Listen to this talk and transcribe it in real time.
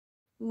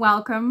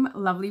Welcome,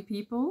 lovely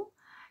people.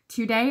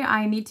 Today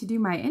I need to do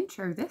my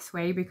intro this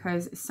way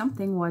because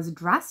something was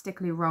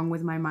drastically wrong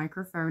with my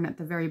microphone at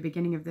the very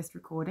beginning of this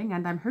recording,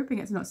 and I'm hoping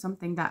it's not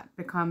something that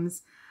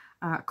becomes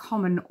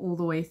common all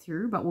the way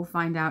through, but we'll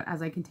find out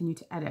as I continue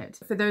to edit.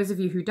 For those of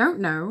you who don't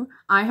know,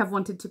 I have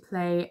wanted to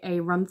play a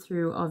run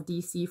through of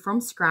DC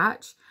from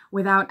scratch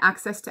without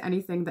access to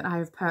anything that I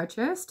have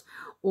purchased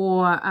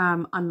or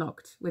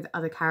unlocked with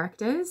other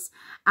characters,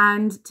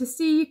 and to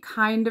see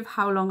kind of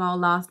how long I'll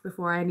last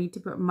before I need to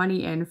put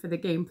money in for the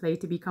gameplay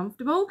to be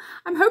comfortable.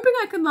 I'm hoping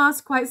I can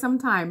last quite some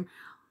time,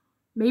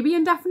 maybe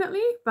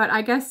indefinitely, but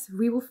I guess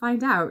we will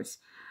find out.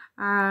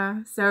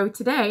 So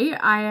today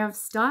I have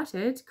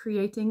started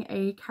creating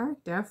a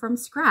character from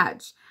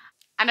scratch.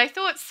 And I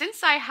thought,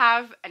 since I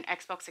have an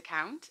Xbox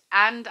account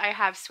and I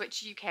have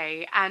Switch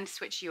UK and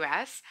Switch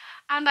US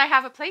and I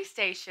have a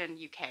PlayStation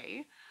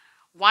UK,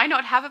 why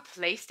not have a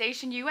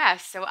PlayStation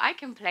US so I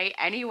can play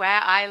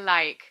anywhere I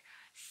like?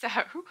 So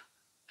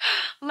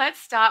let's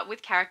start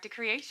with character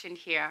creation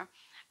here.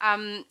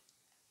 I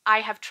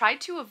have tried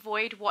to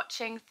avoid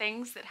watching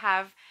things that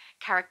have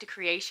character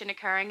creation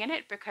occurring in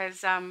it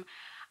because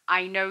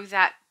I know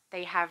that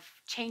they have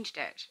changed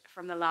it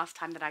from the last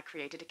time that I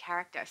created a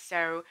character.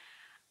 So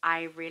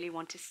I really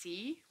want to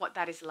see what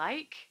that is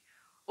like.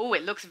 Oh,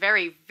 it looks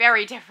very,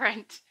 very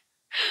different.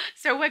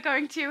 So we're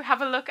going to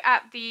have a look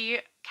at the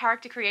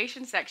character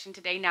creation section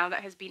today now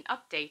that has been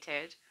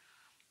updated.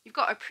 You've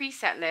got a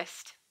preset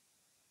list.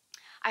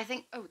 I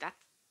think, oh,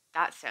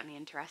 that's certainly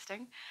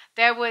interesting.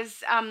 There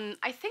was,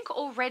 I think,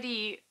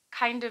 already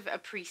kind of a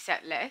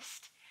preset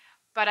list,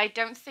 but I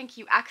don't think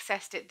you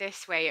accessed it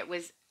this way. It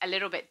was a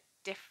little bit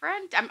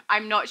different.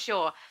 I'm not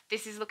sure.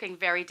 This is looking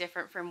very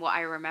different from what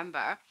I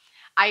remember.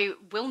 I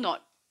will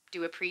not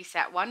do a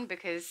preset one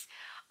because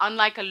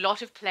unlike a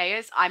lot of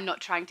players, I'm not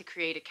trying to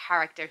create a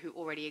character who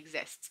already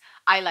exists.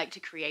 I like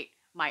to create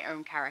my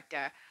own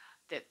character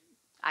that,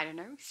 I don't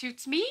know,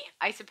 suits me,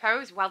 I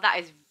suppose. Well, that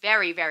is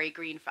very, very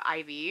green for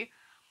Ivy.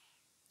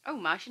 Oh,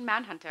 Martian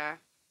Manhunter.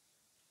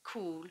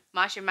 Cool.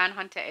 Martian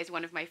Manhunter is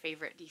one of my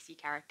favorite DC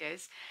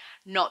characters.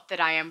 Not that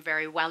I am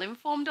very well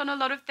informed on a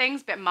lot of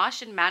things, but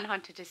Martian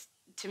Manhunter just,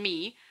 to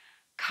me,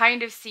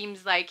 kind of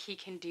seems like he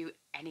can do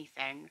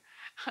anything.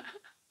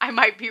 I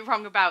might be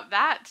wrong about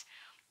that,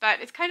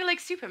 but it's kind of like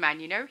Superman,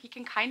 you know? He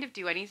can kind of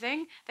do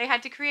anything. They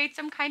had to create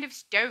some kind of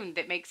stone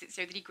that makes it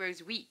so that he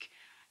grows weak.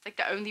 It's like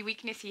the only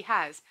weakness he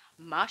has.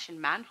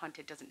 Martian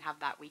Manhunter doesn't have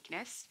that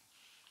weakness.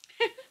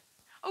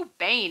 Oh,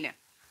 Bane.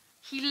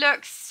 He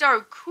looks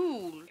so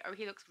cool. Oh,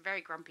 he looks very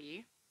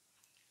grumpy.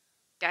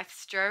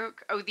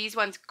 Deathstroke. Oh, these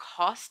ones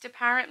cost,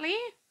 apparently.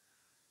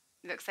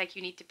 Looks like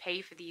you need to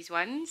pay for these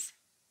ones.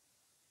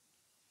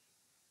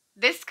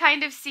 This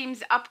kind of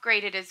seems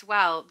upgraded as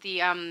well, the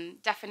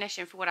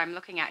definition for what I'm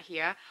looking at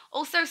here.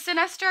 Also,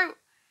 Sinestro,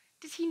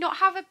 does he not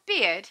have a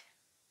beard?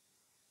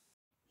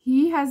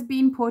 He has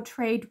been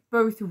portrayed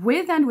both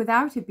with and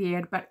without a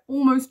beard, but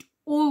almost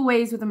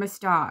always with a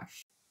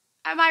moustache.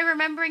 Am I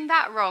remembering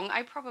that wrong?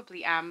 I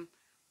probably am.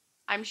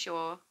 I'm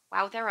sure.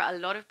 Wow, there are a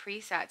lot of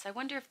presets. I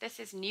wonder if this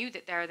is new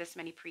that there are this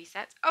many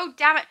presets. Oh,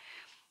 damn it.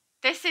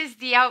 This is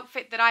the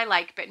outfit that I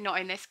like, but not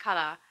in this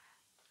color.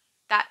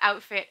 That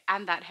outfit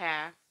and that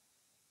hair.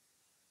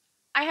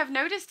 I have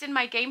noticed in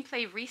my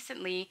gameplay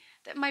recently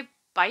that my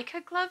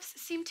biker gloves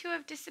seem to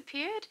have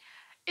disappeared.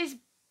 Is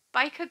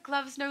biker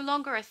gloves no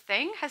longer a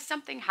thing? Has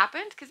something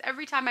happened? Because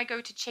every time I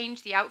go to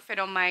change the outfit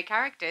on my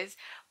characters,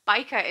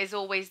 biker is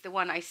always the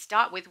one I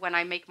start with when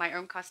I make my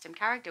own custom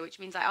character, which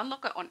means I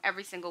unlock it on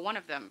every single one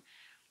of them.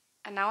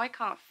 And now I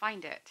can't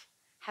find it.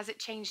 Has it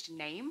changed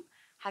name?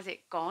 Has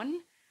it gone?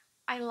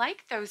 I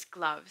like those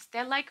gloves.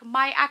 They're like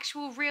my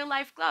actual real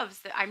life gloves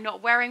that I'm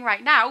not wearing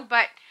right now,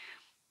 but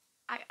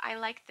I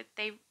like that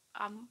they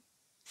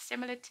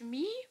similar to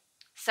me.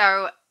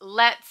 So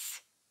let's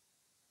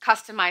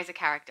customize a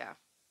character.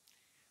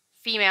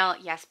 Female,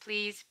 yes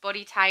please.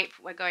 Body type,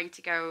 we're going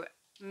to go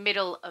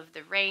middle of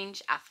the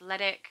range,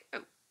 athletic.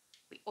 Oh,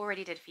 we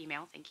already did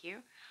female, thank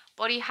you.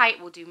 Body height,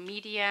 we'll do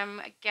medium,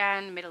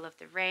 again, middle of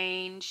the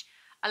range.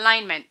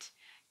 Alignment,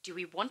 do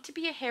we want to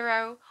be a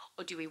hero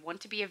or do we want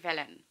to be a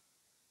villain?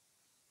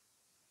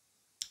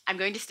 I'm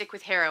going to stick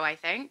with hero, I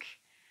think.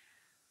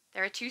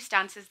 There are two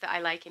stances that I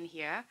like in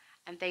here,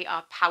 and they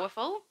are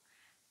powerful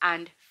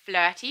and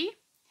flirty.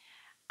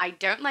 I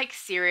don't like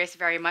serious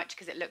very much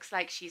because it looks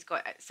like she's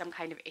got some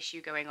kind of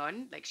issue going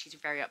on, like she's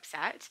very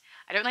upset.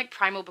 I don't like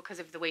primal because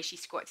of the way she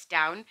squats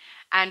down,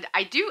 and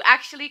I do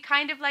actually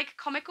kind of like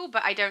comical,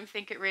 but I don't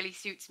think it really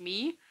suits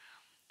me.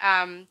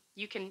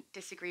 You can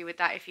disagree with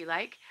that if you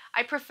like.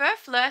 I prefer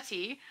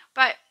flirty,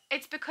 but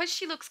it's because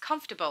she looks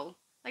comfortable.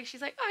 Like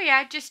she's like, oh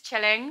yeah, just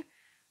chilling.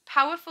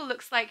 Powerful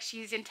looks like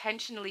she's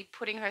intentionally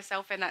putting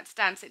herself in that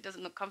stance. It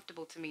doesn't look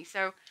comfortable to me.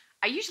 So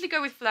I usually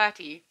go with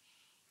flirty.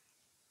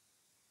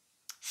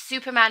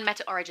 Superman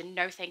meta origin,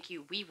 no thank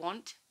you. We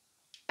want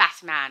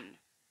Batman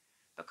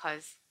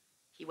because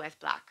he wears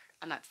black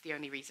and that's the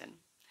only reason.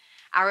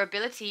 Our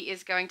ability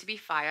is going to be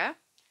fire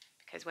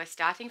because we're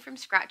starting from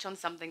scratch on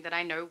something that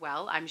I know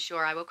well. I'm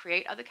sure I will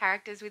create other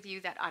characters with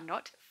you that are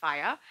not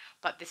fire,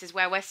 but this is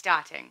where we're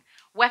starting.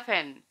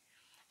 Weapon.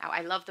 Now,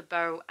 I love the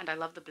bow and I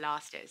love the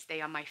blasters.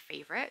 They are my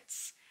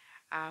favorites.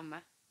 Oh,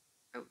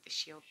 the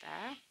shield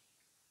there.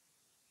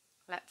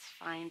 Let's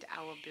find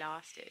our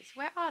blasters.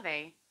 Where are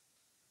they?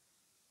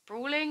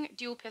 Brawling,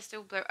 dual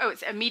pistol, bow. Oh,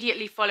 it's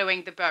immediately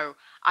following the bow.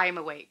 I am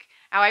awake.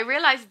 Now, I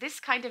realize this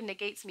kind of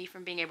negates me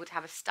from being able to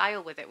have a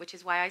style with it, which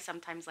is why I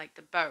sometimes like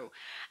the bow.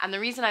 And the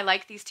reason I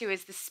like these two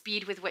is the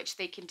speed with which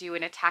they can do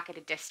an attack at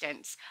a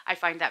distance. I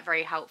find that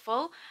very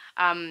helpful.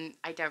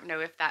 I don't know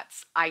if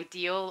that's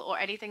ideal or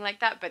anything like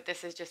that, but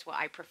this is just what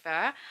I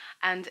prefer.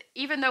 And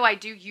even though I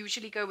do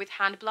usually go with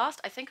hand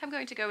blast, I think I'm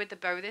going to go with the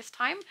bow this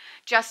time,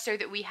 just so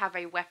that we have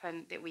a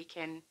weapon that we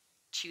can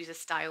choose a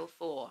style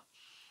for.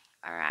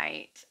 All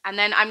right, and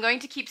then I'm going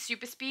to keep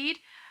super speed.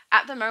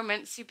 At the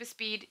moment, super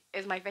speed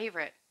is my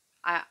favorite.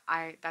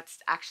 That's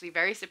actually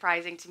very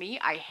surprising to me.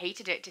 I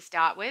hated it to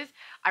start with.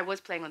 I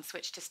was playing on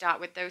Switch to start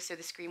with though, so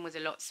the screen was a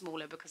lot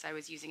smaller because I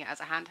was using it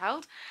as a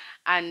handheld,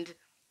 and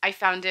I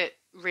found it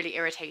really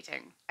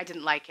irritating. I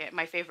didn't like it.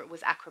 My favorite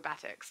was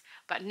acrobatics.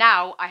 But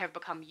now I have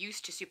become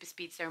used to super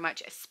speed so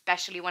much,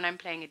 especially when I'm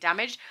playing a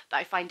damage, that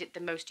I find it the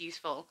most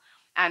useful.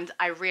 And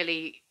I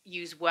really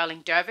use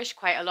Whirling Dervish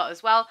quite a lot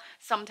as well.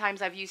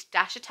 Sometimes I've used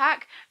Dash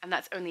Attack, and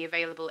that's only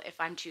available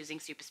if I'm choosing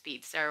Super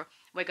Speed. So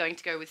we're going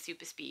to go with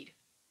Super Speed.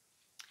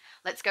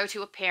 Let's go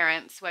to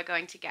Appearance. We're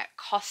going to get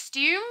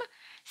Costume,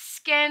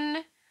 Skin.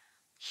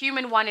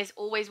 Human one is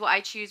always what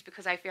I choose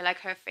because I feel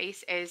like her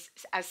face is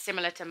as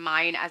similar to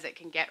mine as it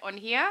can get on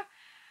here.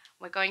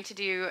 We're going to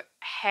do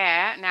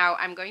Hair. Now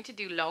I'm going to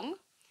do long,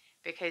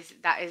 because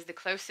that is the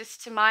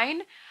closest to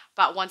mine.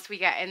 But once we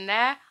get in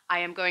there, I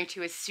am going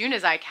to, as soon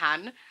as I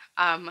can,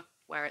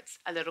 where it's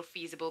a little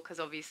feasible, because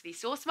obviously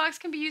source marks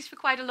can be used for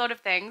quite a lot of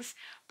things,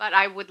 but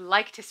I would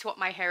like to swap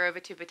my hair over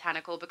to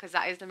botanical because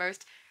that is the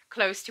most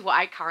close to what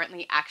I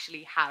currently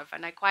actually have.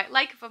 And I quite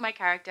like for my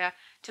character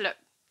to look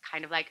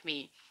kind of like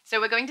me.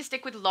 So we're going to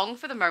stick with long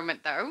for the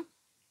moment though.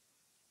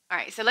 All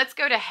right, so let's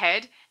go to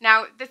head.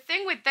 Now, the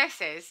thing with this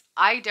is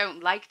I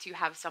don't like to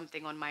have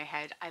something on my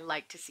head. I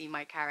like to see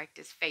my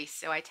character's face,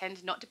 so I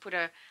tend not to put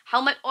a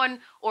helmet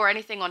on or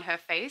anything on her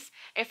face.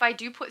 If I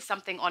do put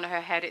something on her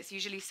head, it's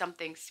usually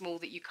something small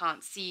that you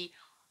can't see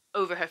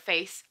over her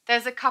face.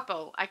 There's a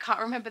couple. I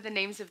can't remember the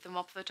names of them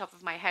off the top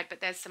of my head,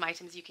 but there's some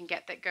items you can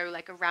get that go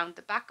like around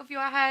the back of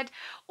your head,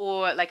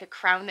 or like a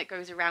crown that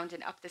goes around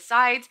and up the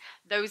sides.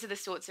 Those are the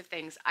sorts of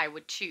things I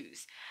would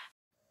choose.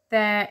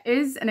 There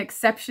is an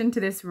exception to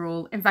this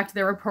rule. In fact,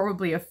 there are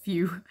probably a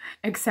few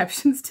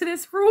exceptions to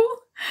this rule,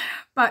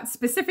 but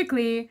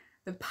specifically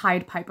the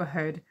Pied Piper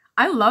hood.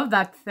 I love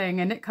that thing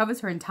and it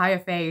covers her entire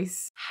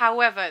face.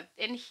 However,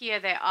 in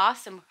here there are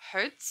some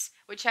hoods,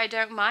 which I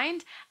don't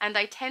mind, and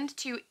I tend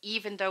to,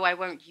 even though I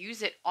won't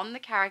use it on the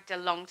character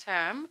long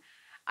term,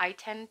 I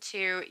tend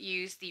to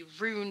use the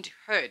runed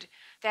hood.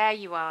 There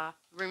you are,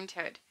 runed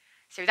hood.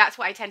 So that's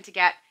what I tend to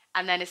get.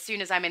 And then as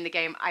soon as I'm in the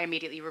game, I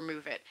immediately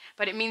remove it.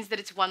 But it means that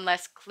it's one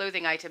less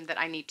clothing item that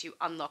I need to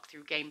unlock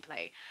through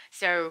gameplay.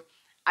 So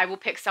I will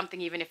pick something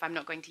even if I'm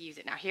not going to use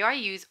it. Now here I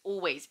use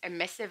always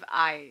emissive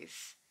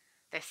eyes,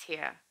 this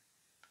here,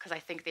 because I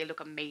think they look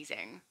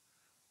amazing.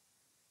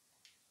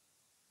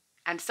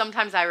 And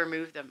sometimes I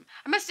remove them.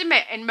 I must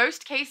admit, in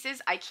most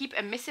cases, I keep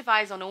emissive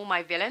eyes on all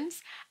my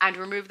villains and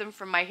remove them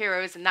from my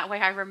heroes, and that way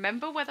I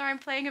remember whether I'm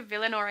playing a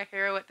villain or a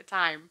hero at the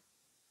time.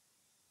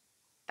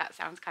 That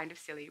sounds kind of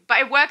silly, but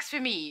it works for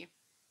me.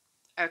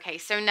 Okay,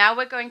 so now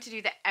we're going to do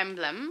the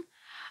emblem.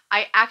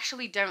 I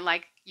actually don't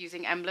like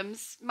using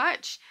emblems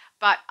much,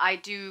 but I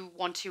do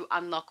want to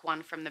unlock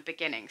one from the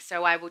beginning.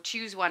 So I will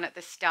choose one at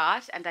the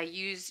start, and I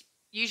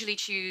usually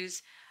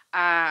choose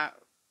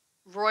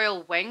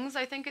Royal Wings,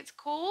 I think it's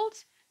called,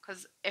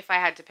 because if I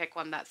had to pick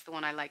one, that's the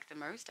one I like the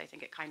most. I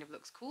think it kind of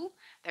looks cool.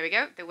 There we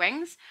go, the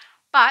wings.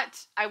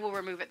 But I will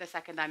remove it the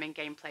second I'm in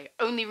gameplay.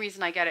 Only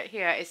reason I get it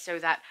here is so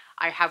that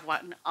I have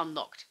one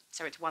unlocked.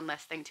 So it's one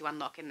less thing to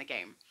unlock in the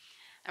game.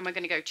 And we're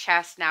going to go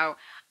chest. Now,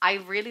 I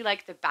really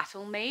like the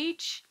Battle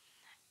Mage.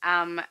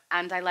 And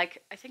I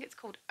think it's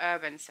called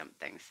Urban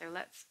something. So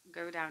let's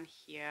go down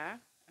here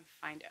and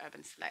find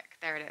Urban Slick.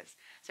 There it is.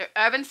 So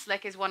Urban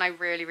Slick is one I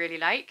really, really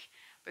like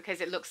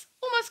because it looks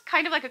almost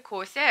kind of like a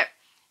corset,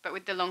 but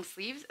with the long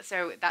sleeves.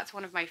 So that's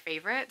one of my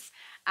favorites.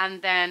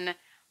 And then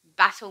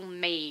Battle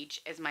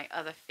Mage is my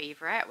other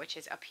favorite, which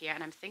is up here,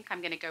 and I think I'm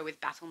going to go with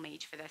Battle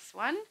Mage for this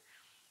one.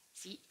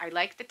 See, I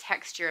like the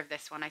texture of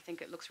this one. I think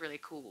it looks really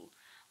cool.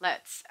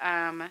 Let's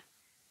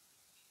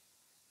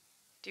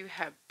do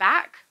her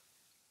back.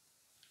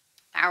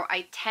 Now,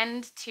 I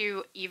tend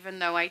to, even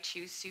though I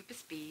choose super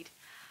speed,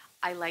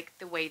 I like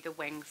the way the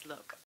wings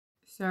look.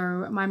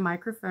 So my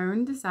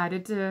microphone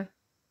decided to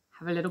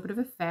have a little bit of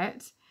a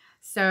fit.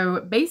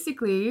 So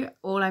basically,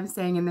 all I'm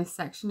saying in this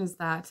section is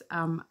that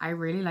I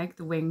really like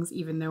the wings,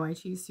 even though I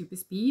choose super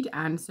speed.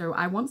 And so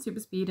I want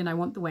super speed and I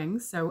want the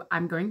wings. So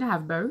I'm going to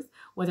have both,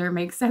 whether it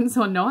makes sense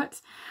or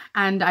not.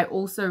 And I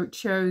also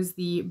chose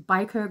the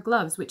biker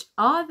gloves, which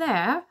are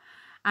there.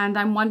 And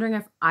I'm wondering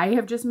if I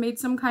have just made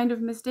some kind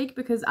of mistake,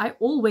 because I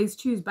always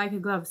choose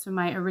biker gloves for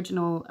my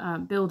original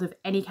build of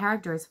any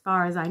character as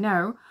far as I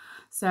know.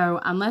 So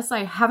unless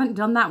I haven't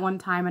done that one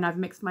time and I've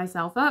mixed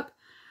myself up,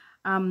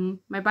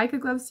 my biker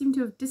gloves seem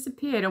to have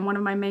disappeared on one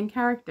of my main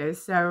characters.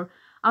 So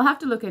I'll have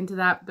to look into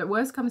that. But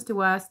worst comes to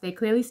worst, they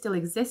clearly still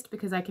exist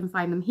because I can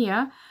find them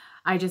here.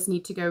 I just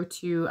need to go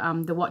to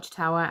the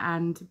Watchtower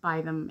and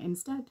buy them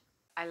instead.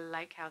 I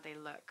like how they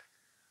look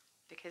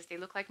because they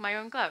look like my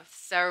own gloves.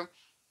 So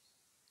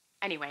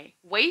anyway,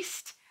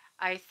 waist,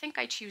 I think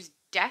I choose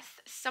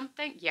Death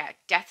something. Yeah,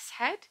 Death's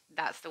Head.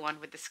 That's the one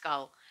with the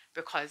skull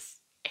because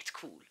it's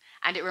cool.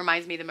 And it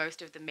reminds me the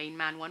most of the main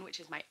man one, which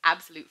is my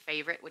absolute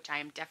favorite, which I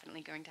am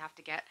definitely going to have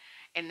to get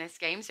in this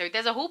game. So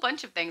there's a whole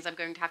bunch of things I'm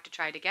going to have to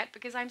try to get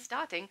because I'm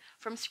starting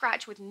from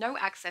scratch with no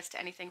access to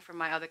anything from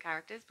my other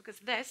characters because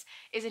this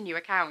is a new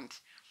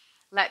account.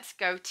 Let's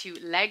go to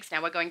legs.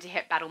 Now we're going to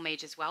hit Battle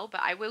Mage as well,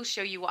 but I will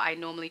show you what I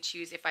normally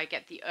choose if I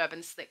get the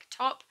Urban Slick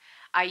top.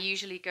 I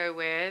usually go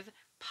with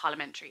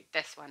Parliamentary,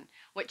 this one,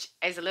 which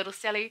is a little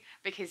silly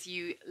because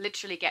you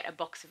literally get a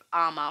box of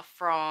armor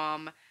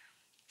from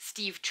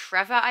Steve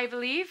Trevor, I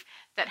believe,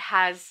 that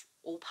has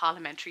all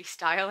parliamentary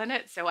style in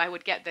it. So I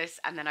would get this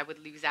and then I would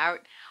lose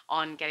out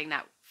on getting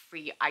that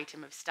free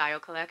item of style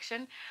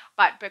collection.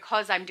 But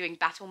because I'm doing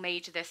Battle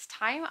Mage this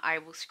time, I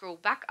will scroll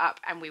back up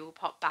and we will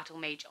pop Battle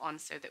Mage on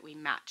so that we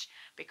match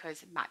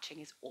because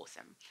matching is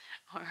awesome.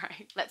 All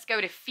right, let's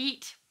go to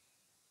feet.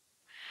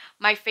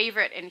 My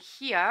favorite in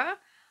here,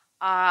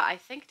 I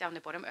think down the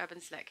bottom,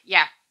 Urban Slick.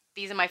 Yeah,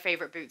 these are my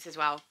favorite boots as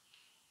well.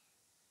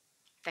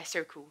 They're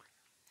so cool.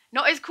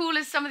 Not as cool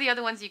as some of the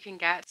other ones you can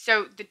get.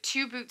 So the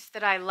two boots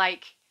that I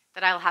like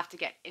that I'll have to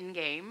get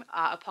in-game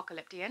are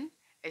Apocalyptian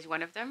is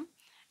one of them.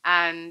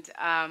 And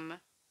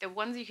the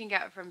ones you can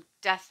get from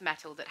Death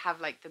Metal that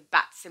have like the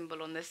bat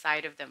symbol on the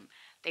side of them,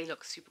 they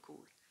look super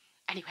cool.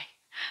 Anyway,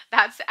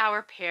 that's our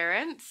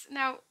appearance.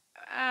 Now,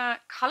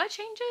 color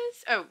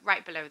changes? Oh,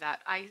 right below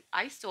that.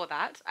 I saw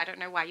that. I don't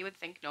know why you would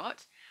think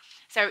not.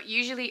 So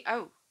usually,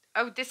 oh,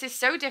 this is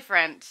so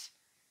different.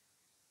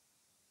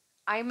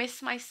 I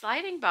miss my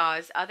sliding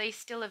bars. Are they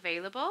still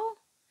available?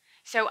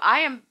 So I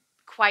am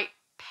quite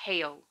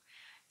pale.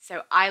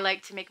 So I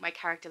like to make my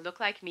character look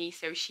like me,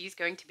 so she's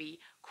going to be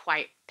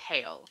quite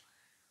pale.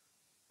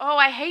 Oh,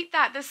 I hate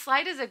that. The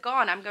sliders are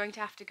gone. I'm going to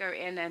have to go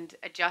in and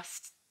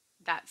adjust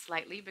that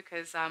slightly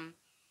because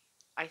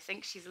I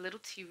think she's a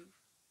little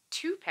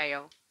too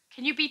pale.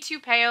 Can you be too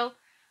pale?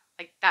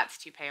 Like, that's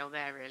too pale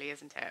there, really,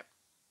 isn't it?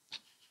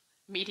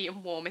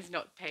 Medium warm is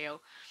not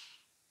pale.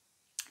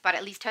 But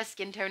at least her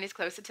skin tone is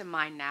closer to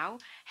mine now.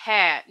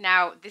 Hair.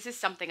 Now, this is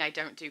something I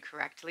don't do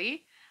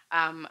correctly.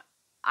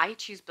 I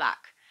choose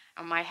black.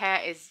 And my hair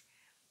is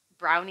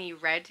browny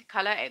red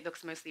color. It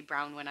looks mostly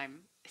brown when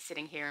I'm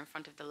sitting here in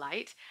front of the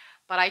light.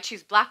 But I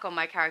choose black on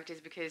my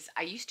characters because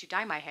I used to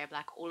dye my hair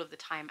black all of the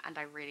time and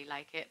I really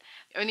like it.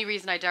 The only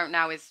reason I don't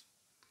now is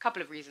a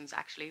couple of reasons,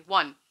 actually.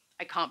 One,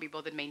 I can't be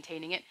bothered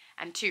maintaining it.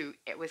 And two,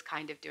 it was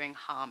kind of doing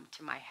harm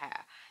to my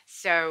hair.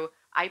 So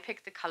I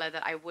picked the color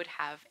that I would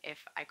have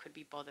if I could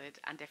be bothered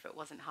and if it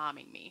wasn't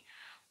harming me.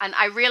 And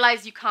I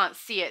realize you can't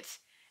see it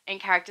in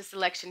character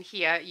selection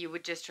here. You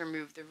would just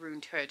remove the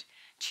ruined hood,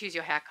 choose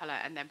your hair color,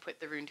 and then put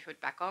the ruined hood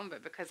back on.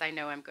 But because I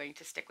know I'm going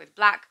to stick with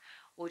black,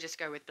 we'll just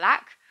go with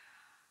black.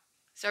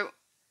 So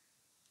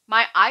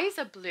my eyes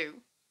are blue,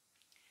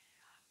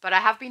 but I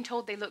have been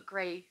told they look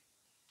gray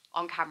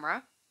on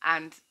camera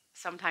and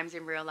sometimes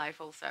in real life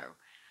also.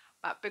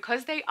 But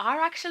because they are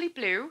actually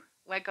blue,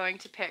 we're going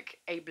to pick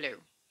a blue.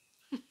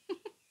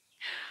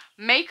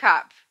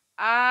 Makeup.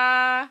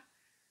 I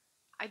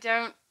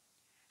don't.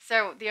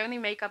 So the only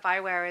makeup I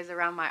wear is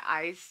around my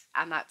eyes,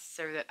 and that's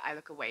so that I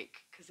look awake.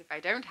 Because if I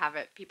don't have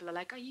it, people are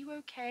like, "Are you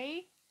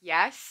okay?"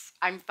 Yes,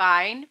 I'm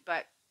fine,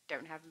 but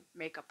don't have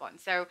makeup on.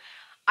 So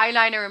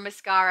eyeliner and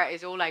mascara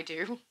is all I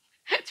do.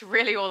 It's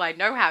really all I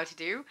know how to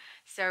do.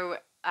 So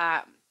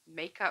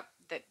makeup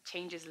that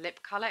changes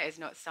lip color is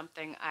not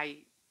something I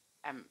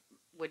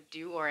would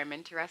do or am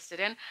interested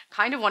in.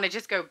 Kind of want to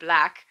just go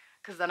black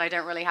because then I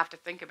don't really have to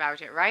think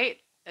about it, right?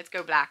 Let's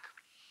go black.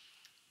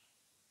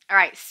 All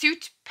right,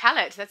 suit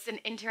palette. That's an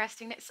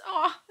interesting.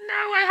 Oh no,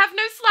 I have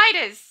no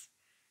sliders.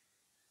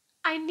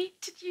 I need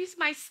to use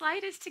my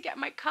sliders to get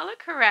my color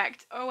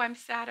correct. Oh, I'm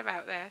sad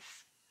about this.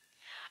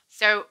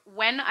 So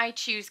when I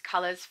choose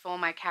colors for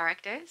my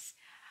characters,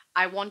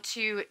 I want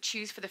to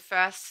choose for the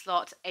first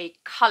slot a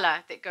color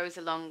that goes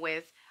along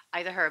with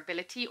either her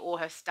ability or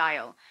her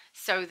style,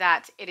 so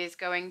that it is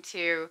going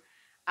to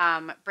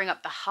bring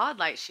up the hard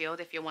light shield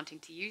if you're wanting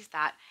to use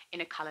that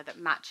in a color that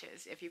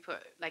matches. If you put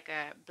like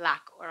a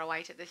black or a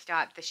white at the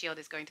start, the shield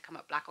is going to come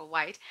up black or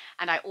white,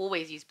 and I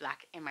always use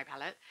black in my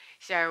palette.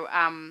 So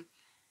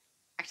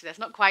actually that's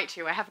not quite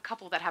true. I have a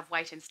couple that have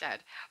white instead,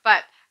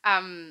 but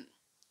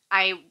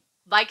I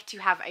like to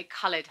have a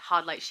colored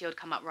hard light shield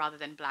come up rather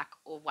than black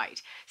or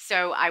white.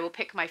 So I will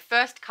pick my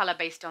first color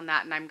based on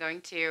that, and I'm going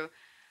to,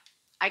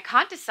 I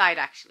can't decide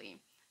actually.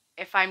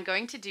 If I'm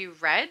going to do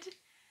red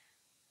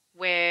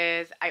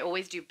with, I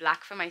always do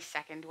black for my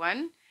second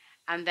one,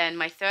 And then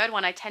my third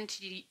one, I tend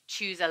to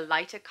choose a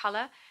lighter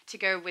color to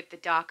go with the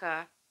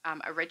darker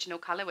original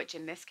color, which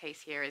in this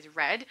case here is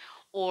red,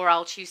 or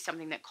I'll choose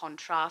something that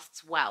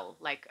contrasts well,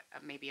 like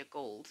maybe a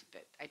gold,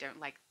 but I don't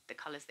like the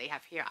colors they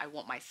have here. I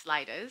want my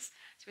sliders.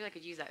 So maybe I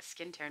could use that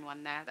skin tone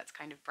one there. That's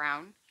kind of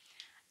brown.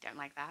 Don't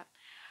like that.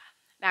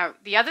 Now,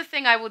 the other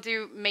thing I will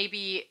do,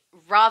 maybe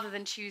rather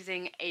than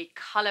choosing a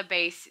color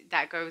base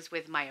that goes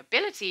with my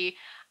ability,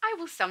 I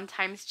will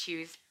sometimes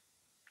choose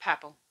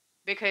purple,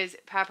 because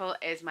purple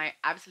is my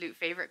absolute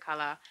favorite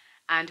color,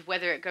 and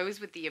whether it goes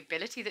with the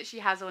ability that she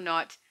has or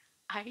not,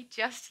 I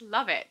just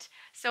love it.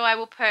 So I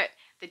will put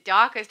the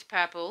darkest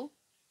purple.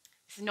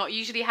 This is not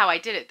usually how I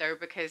did it though,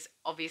 because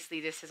obviously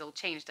this has all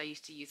changed. I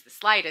used to use the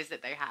sliders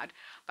that they had,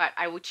 but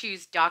I will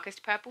choose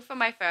darkest purple for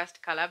my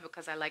first color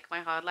because I like my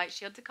hard light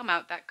shield to come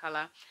out that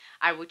color.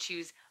 I will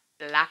choose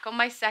black on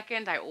my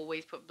second. I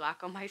always put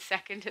black on my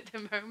second at the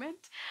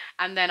moment.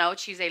 And then I'll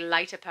choose a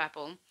lighter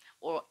purple,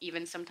 or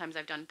even sometimes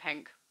I've done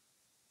pink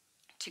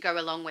to go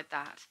along with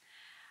that.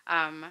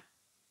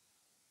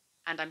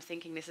 And I'm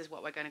thinking this is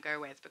what we're going to go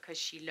with because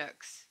she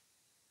looks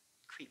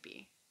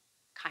creepy,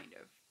 kind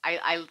of.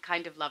 I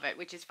kind of love it,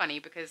 which is funny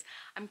because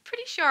I'm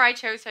pretty sure I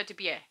chose her to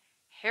be a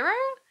hero.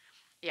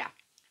 Yeah,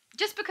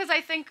 just because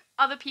I think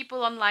other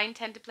people online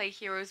tend to play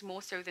heroes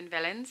more so than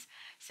villains.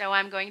 So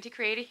I'm going to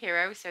create a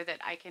hero so that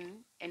I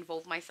can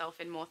involve myself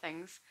in more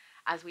things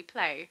as we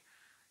play.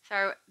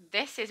 So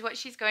this is what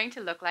she's going to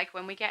look like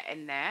when we get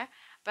in there.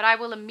 But I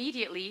will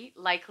immediately,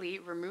 likely,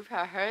 remove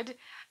her hood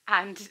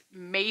and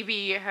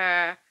maybe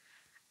her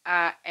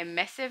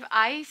emissive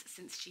eyes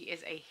since she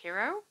is a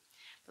hero.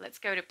 But let's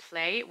go to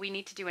play. We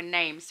need to do a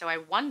name. So I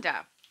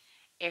wonder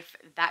if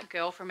that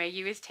girl from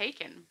AU is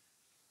taken.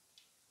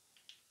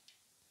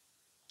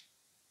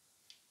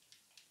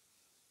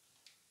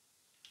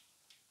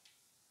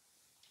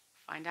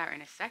 Find out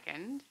in a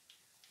second.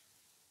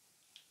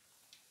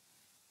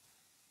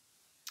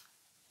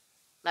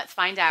 Let's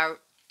find out.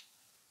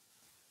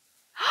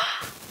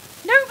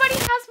 Nobody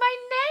has my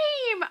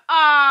name!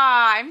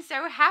 Ah, I'm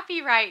so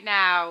happy right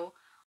now.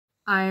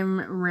 I'm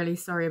really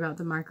sorry about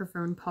the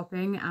microphone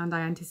popping, and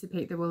I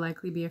anticipate there will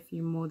likely be a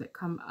few more that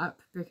come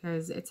up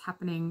because it's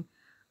happening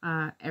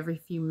every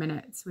few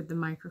minutes with the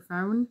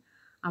microphone.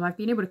 I've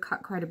been able to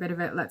cut quite a bit of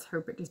it. Let's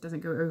hope it just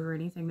doesn't go over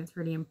anything that's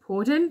really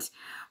important,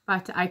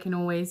 but I can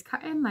always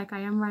cut in like I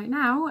am right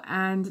now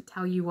and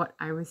tell you what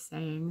I was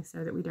saying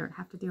so that we don't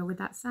have to deal with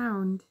that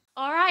sound.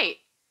 All right,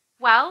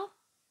 well,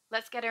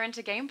 let's get her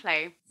into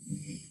gameplay.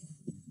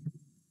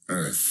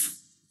 Earth.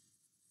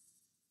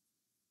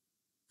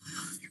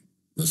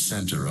 The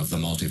center of the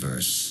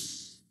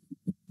multiverse.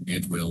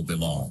 It will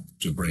belong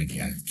to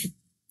Brainiac.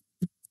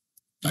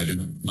 I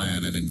didn't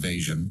plan an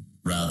invasion,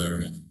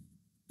 rather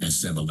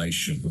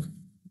assimilation.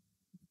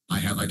 I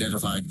have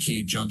identified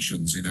key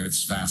junctions in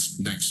Earth's vast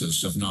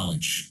nexus of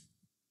knowledge.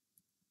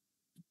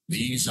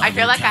 These I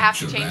feel like I have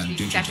to change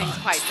these settings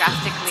quite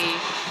drastically.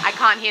 I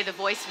can't hear the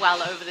voice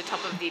well over the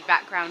top of the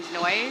background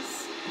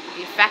noise,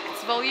 the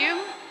effects volume.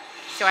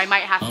 So I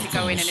might have to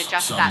go in and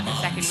adjust that the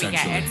second we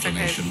get in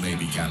because may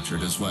be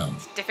captured as well.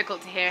 It's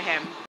difficult to hear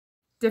him.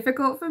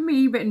 Difficult for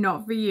me, but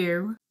not for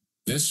you.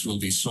 This will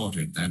be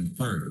sorted and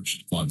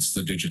purged once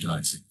the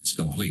digitizing is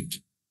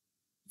complete.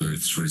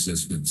 Earth's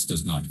resistance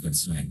does not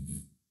concern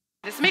me.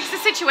 This makes the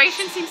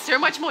situation seem so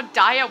much more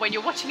dire when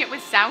you're watching it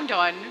with sound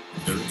on.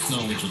 There is no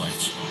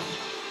intellect.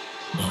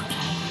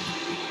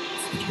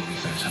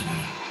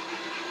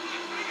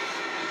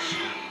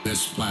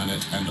 This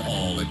planet and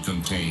all it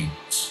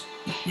contains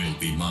will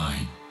be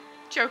mine.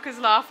 Joker's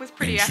laugh was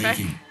pretty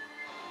epic.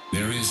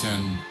 There is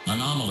an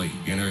anomaly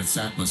in Earth's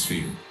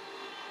atmosphere.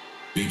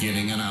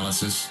 Beginning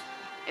analysis.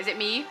 Is it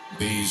me?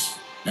 These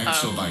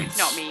exobytes it's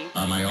not me.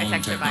 are my own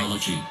It's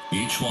technology,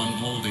 each one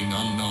holding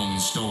unknown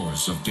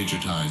stores of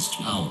digitized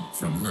power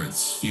from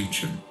Earth's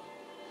future.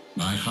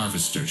 My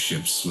harvester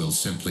ships will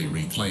simply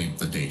reclaim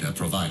the data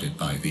provided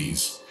by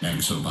these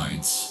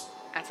exobytes.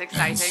 That's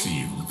exciting. And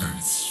seal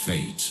Earth's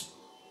fate.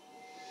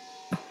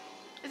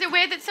 Is it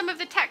weird that some of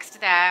the text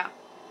there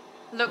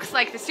looks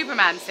like the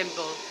Superman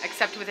symbol,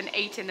 except with an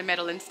 8 in the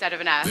middle instead of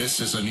an S?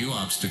 This is a new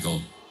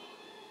obstacle.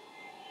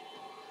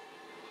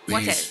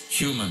 What These is?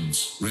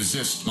 humans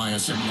resist my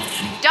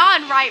assimilation.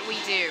 Darn right we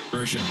do.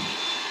 Version.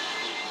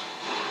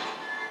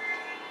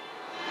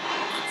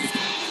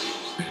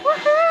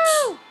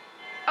 Woohoo!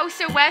 Oh,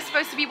 so we're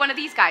supposed to be one of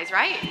these guys,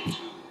 right? You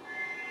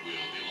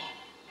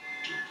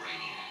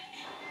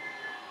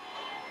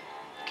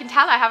can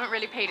tell I haven't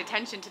really paid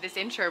attention to this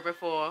intro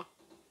before.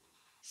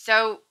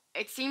 So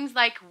it seems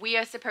like we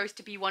are supposed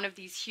to be one of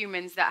these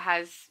humans that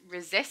has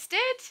resisted,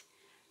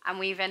 and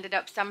we've ended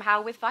up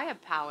somehow with fire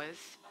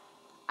powers.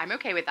 I'm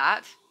okay with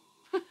that.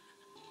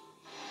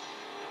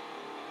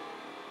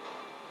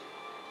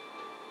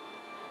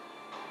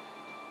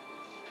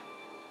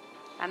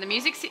 And the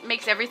music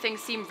makes everything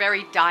seem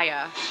very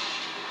dire.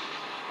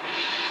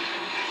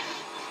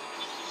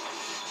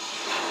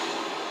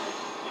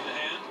 Need a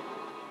hand?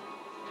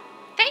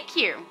 Thank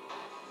you.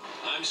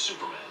 I'm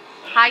Superman.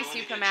 Hi, I'm going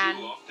Superman.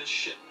 to get you off this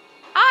ship.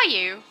 Are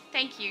you?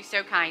 Thank you,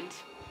 so kind.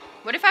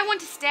 What if I want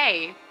to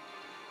stay?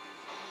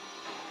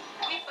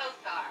 We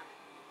both are.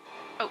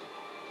 Oh,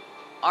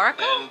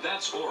 Oracle? And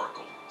that's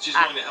Oracle. She's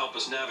going to help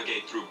us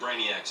navigate through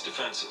Brainiac's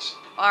defenses.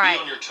 All right.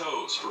 Be on your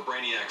toes for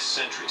Brainiac's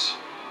sentries.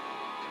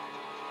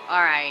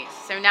 All right,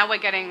 so now we're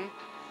getting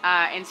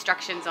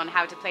instructions on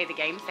how to play the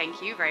game.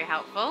 Thank you, very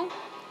helpful.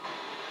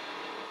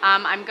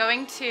 I'm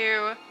going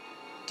to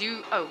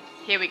do, oh,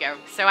 here we go.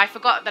 So I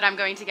forgot that I'm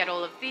going to get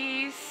all of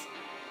these.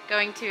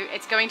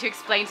 It's going to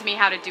explain to me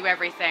how to do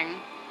everything.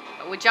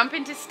 But we'll jump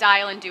into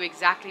style and do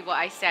exactly what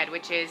I said,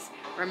 which is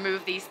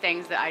remove these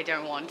things that I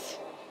don't want.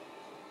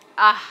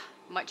 Ah,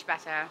 much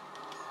better.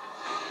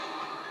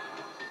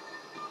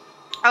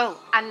 Oh,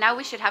 and now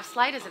we should have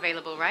sliders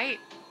available, right?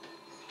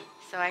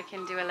 So I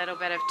can do a little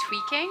bit of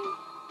tweaking.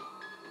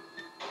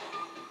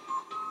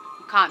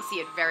 You can't see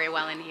it very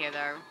well in here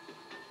though.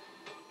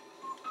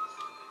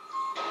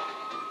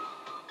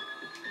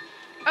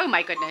 Oh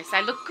my goodness,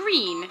 I look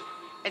green.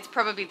 It's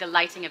probably the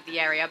lighting of the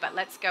area, but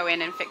let's go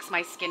in and fix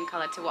my skin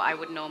color to what I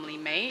would normally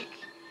make,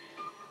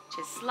 which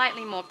is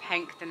slightly more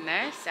pink than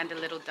this and a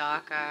little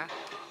darker.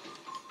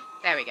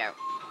 There we go.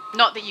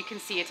 Not that you can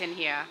see it in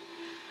here,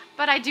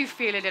 but I do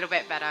feel a little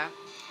bit better.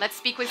 Let's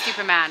speak with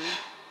Superman.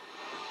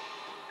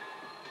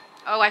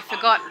 Oh, I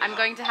forgot. I'm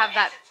going to have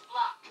that. Exit's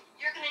blocked.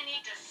 You're gonna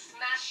need to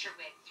smash your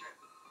way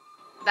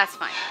through. That's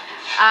fine.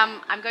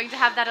 I'm going to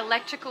have that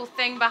electrical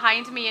thing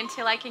behind me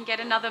until I can get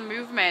another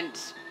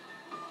movement,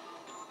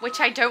 which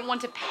I don't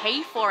want to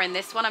pay for in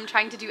this one. I'm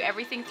trying to do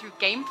everything through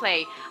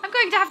gameplay. I'm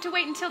going to have to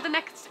wait until the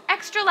next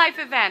Extra Life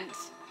event.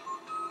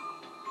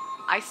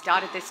 I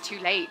started this too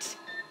late.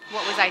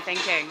 What was I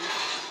thinking?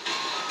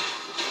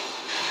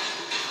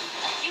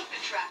 You've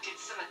attracted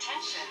some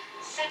attention.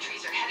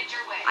 Sentries are headed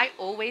your way. I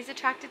always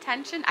attract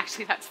attention?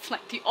 Actually, that's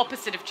like the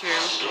opposite of true.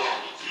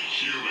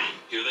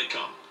 Here they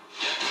come.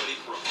 Get ready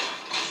for a fight.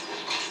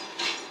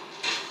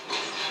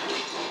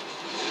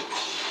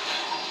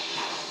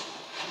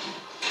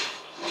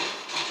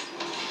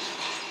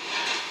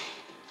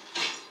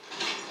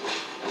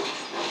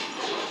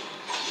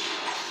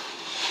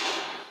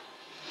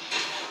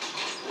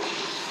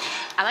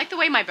 I like the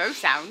way my bow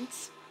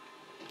sounds.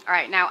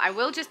 Alright, now I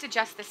will just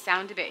adjust the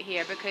sound a bit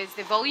here because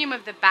the volume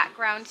of the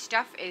background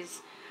stuff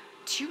is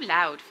too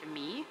loud for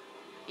me.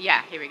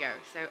 Yeah, here we go.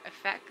 So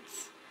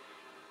effects,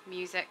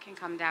 music can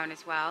come down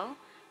as well.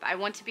 But I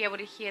want to be able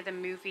to hear the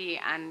movie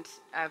and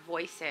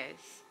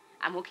voices.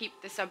 And we'll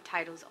keep the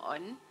subtitles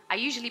on. I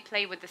usually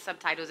play with the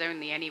subtitles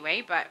only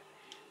anyway, but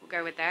we'll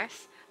go with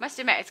this. Must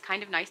admit, it's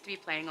kind of nice to be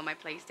playing on my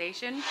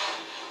PlayStation.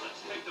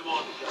 Let's take them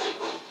on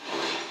together.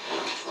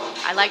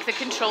 I like the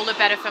controller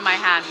better for my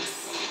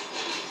hands.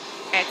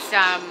 It's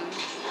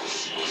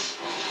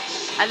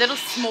a little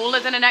smaller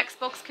than an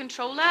Xbox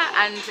controller,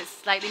 and it's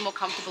slightly more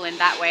comfortable in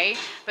that way.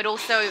 But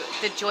also,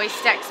 the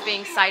joysticks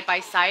being side by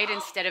side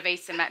instead of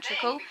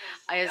asymmetrical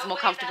is more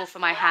comfortable for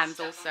my hands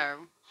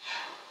also.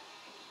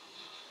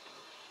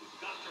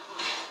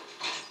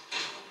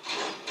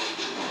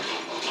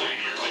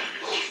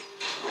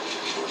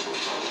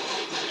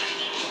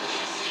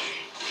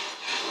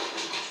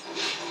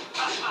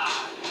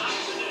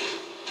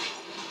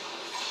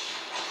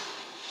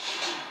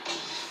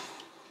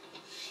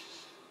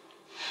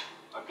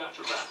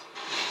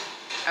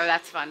 Oh,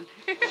 that's fun.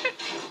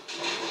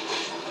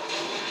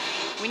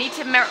 We need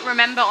to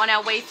remember on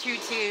our way through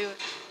to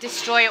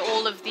destroy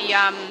all of the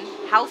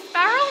health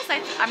barrels.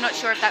 I'm not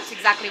sure if that's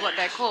exactly what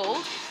they're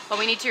called, but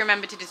we need to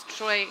remember to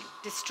destroy,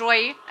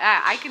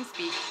 I can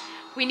speak.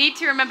 We need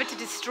to remember to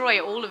destroy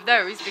all of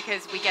those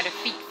because we get a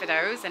feat for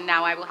those, and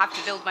now I will have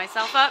to build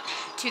myself up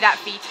to that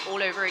feat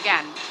all over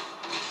again.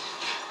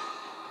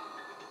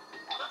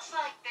 Looks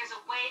like there's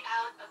a way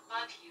out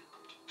above you.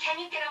 Can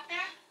you get up there?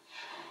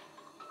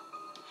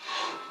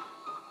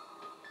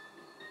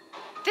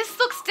 This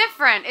looks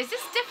different. Is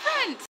this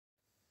different?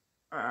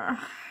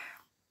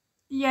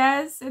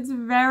 Yes, it's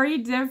very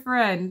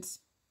different.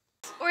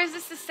 Or is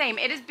this the same?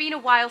 It has been a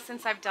while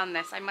since I've done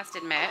this, I must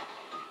admit.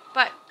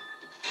 But,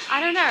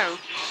 I don't know.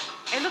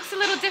 It looks a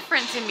little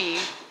different to me.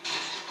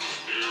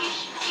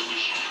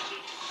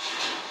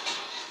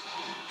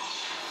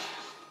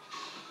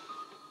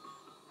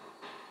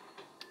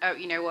 Oh,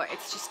 you know what?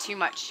 It's just too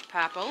much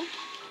purple.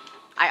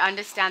 I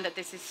understand that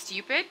this is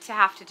stupid to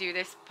have to do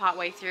this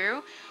partway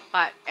through,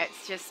 but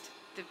it's just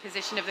the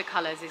position of the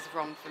colors is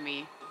wrong for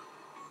me.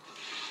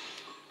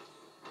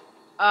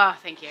 Oh,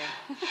 thank you.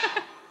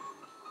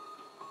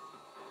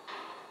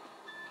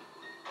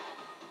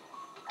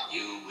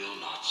 You will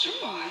not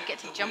survive. You get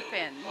to the jump will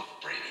in. of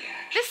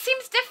Brainiac. This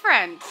seems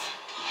different.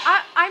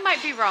 I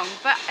might be wrong,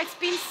 but it's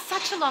been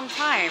such a long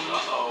time.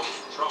 Uh-oh,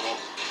 trouble.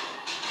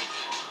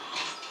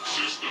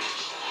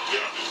 Systems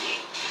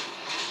damaged.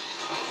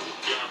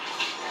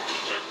 Damage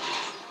detected.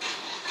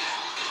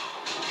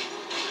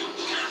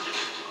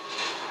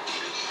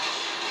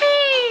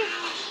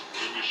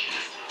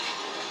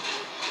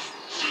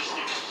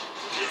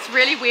 It's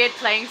really weird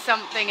playing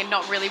something and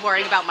not really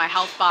worrying about my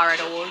health bar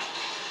at all. Ooh,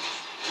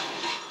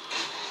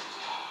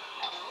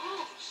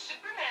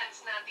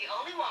 Superman's not the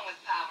only one with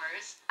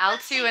powers.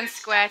 L2 and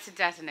square to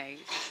detonate.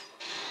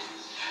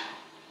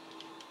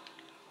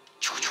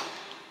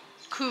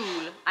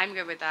 Cool. I'm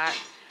good with that.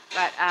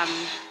 But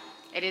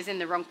it is in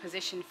the wrong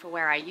position for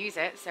where I use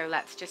it, so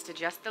let's just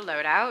adjust the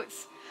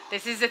loadouts.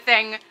 This is a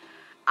thing.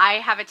 I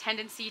have a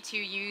tendency to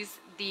use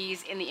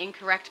these in the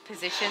incorrect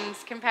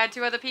positions compared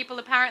to other people,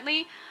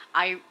 apparently.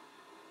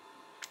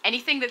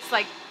 Anything that's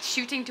like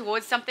shooting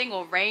towards something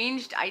or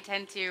ranged, I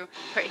tend to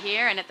put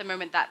here, and at the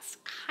moment that's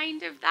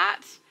kind of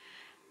that.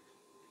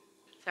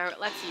 So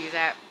let's use it.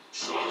 Bad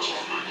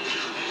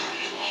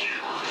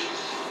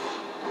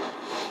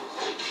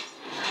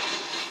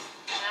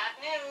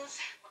news.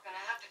 We're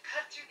gonna have to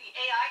cut through the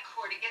AI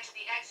core to get to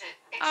the exit.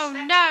 Oh,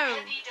 Expect no.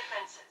 heavy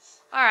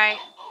defenses. All right.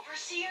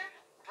 Overseer?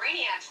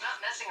 Brainiac's not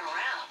messing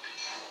around.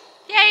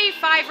 Yay,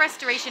 5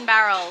 restoration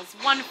barrels,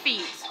 1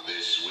 feat.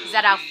 This will Is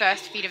that our be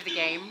first feat of the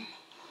game?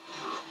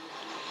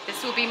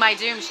 This will be my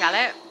doom, shall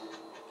it?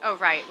 Oh,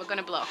 right, we're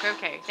gonna block.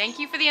 Okay, thank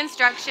you for the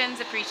instructions,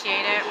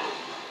 appreciate it.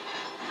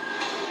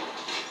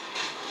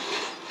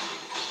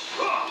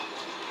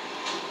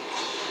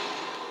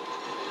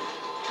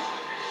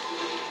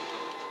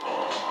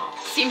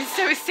 Seems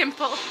so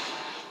simple.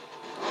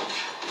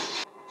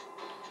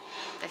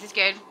 This is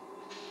good.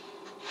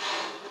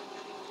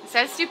 It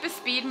says super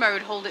speed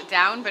mode, hold it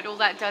down, but all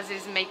that does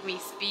is make me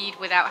speed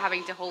without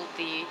having to hold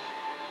the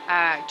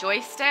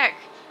joystick.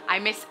 I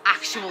miss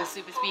actual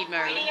super speed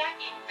mode. Brainiac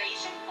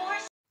invasion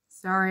force?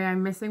 Sorry,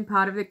 I'm missing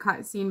part of the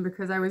cutscene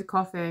because I was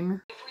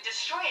coughing. If we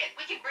destroy it,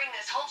 we can bring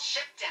this whole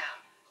ship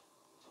down.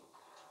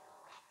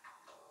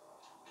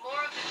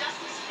 More of the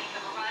Justice League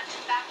have arrived to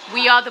back you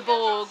We up. are the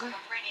Borg. They're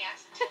lost for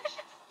Brainiac's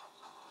attention.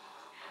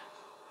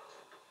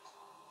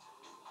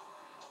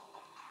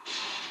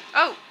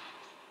 Oh.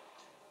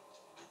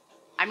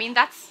 I mean,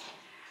 that's...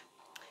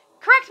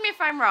 Correct me if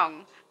I'm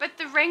wrong, but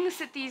the rings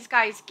that these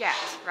guys get,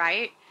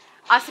 right,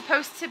 are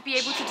supposed to be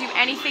able to do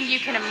anything you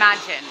can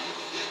imagine.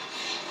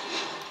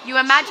 You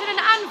imagine an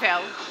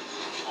anvil?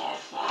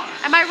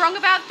 Am I wrong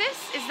about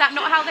this? Is that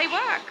not how they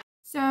work?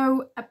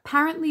 So,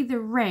 apparently the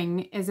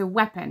ring is a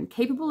weapon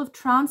capable of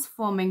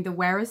transforming the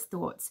wearer's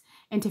thoughts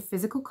into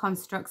physical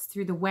constructs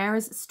through the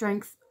wearer's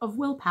strength of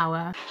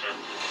willpower.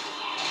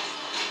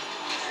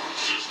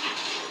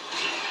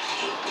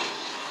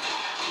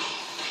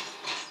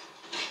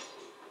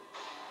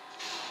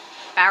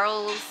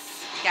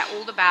 Barrels, get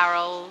all the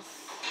barrels.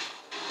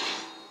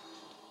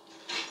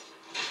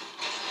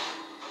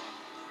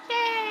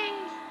 Yay!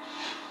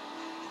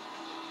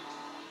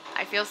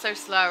 I feel so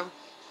slow.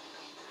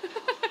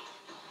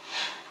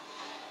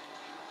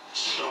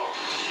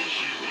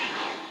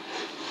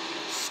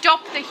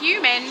 Stop the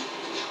human!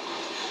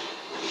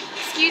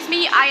 Excuse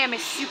me, I am a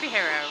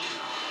superhero.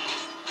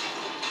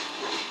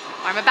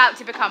 I'm about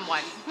to become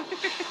one.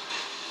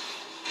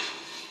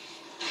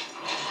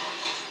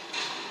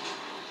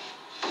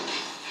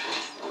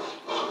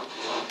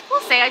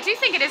 We'll say, I do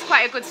think it is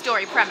quite a good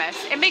story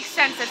premise. It makes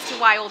sense as to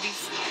why all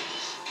these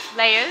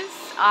players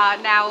are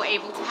now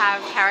able to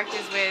have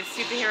characters with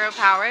superhero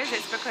powers.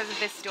 It's because of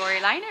this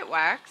storyline. It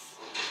works.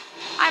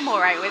 I'm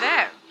alright with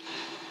it.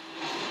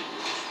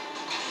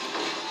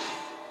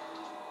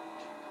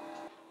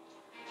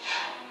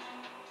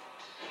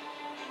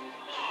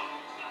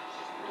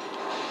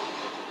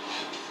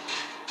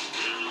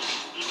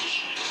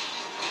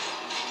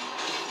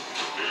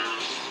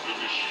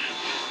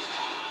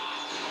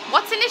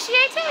 What's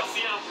initiated?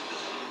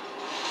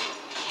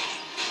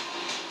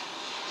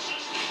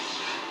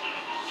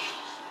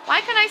 Why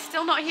can I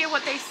still not hear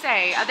what they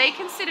say? Are they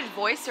considered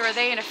voice or are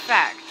they in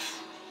effect?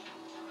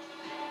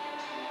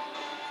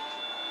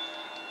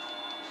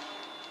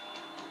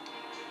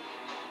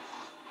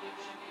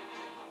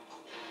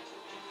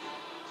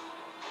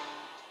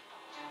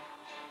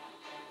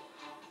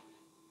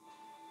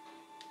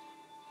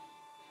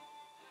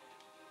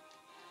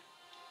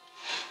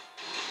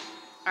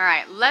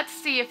 Alright, let's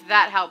see if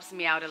that helps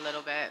me out a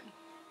little bit.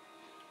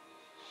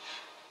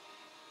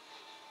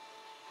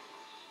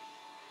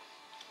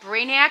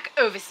 Brainiac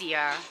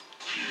Overseer.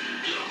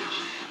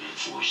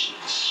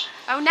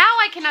 Oh, now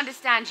I can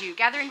understand you.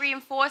 Gathering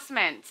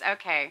reinforcements.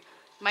 Okay.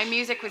 My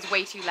music was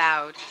way too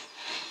loud.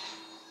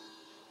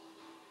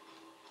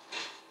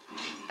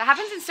 That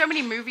happens in so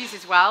many movies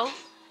as well,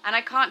 and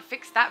I can't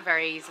fix that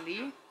very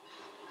easily.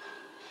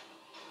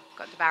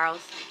 Got the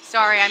barrels.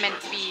 Sorry, I meant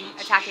to be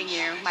attacking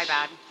you. My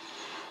bad.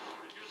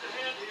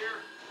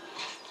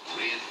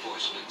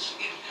 Reinforcements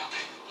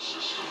incoming.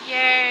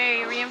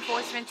 Yay,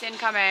 reinforcements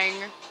incoming.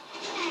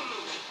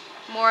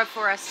 More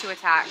for us to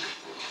attack.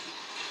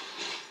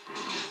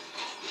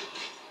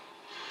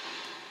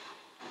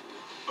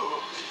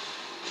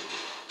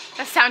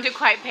 That sounded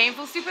quite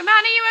painful. Superman,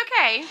 are you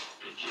okay?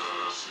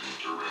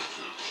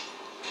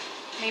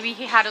 Maybe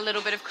he had a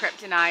little bit of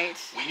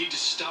kryptonite. We need to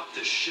stop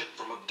this ship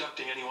from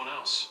abducting anyone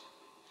else.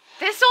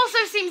 This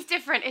also seems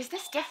different. Is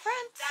this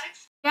different?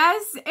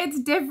 Yes, it's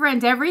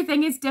different.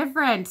 Everything is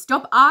different.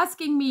 Stop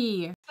asking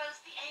me.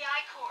 Expose the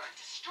AI core.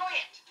 Destroy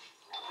it.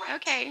 Right.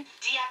 Okay.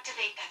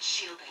 Deactivate that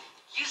shielding.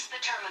 Use the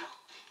terminal.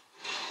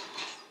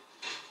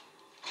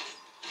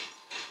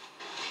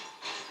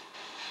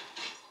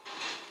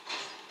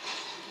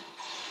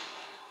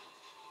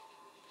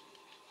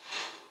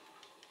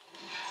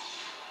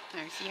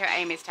 See, her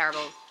aim is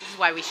terrible. This is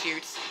why we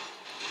shoot. Ship's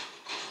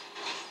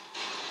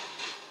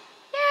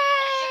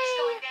Yay!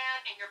 going down,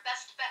 and your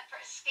best bet for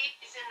escape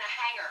is in the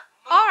hangar.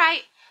 Move.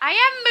 Alright, I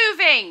am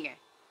moving!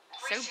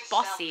 So Brace yourself.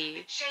 bossy.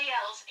 The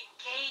JL's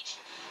engaged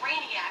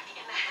Brainiac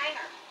in the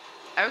hangar.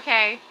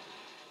 Okay.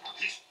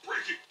 He's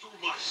breaking through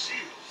my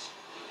shields.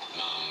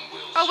 None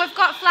will Oh, we've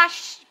got survive.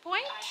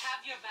 flashpoint? I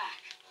have your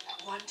back.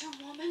 Wonder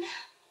Woman?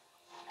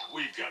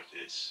 We've got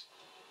this.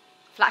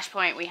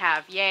 Flashpoint we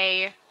have.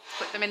 Yay.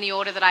 Put them in the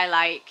order that I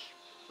like,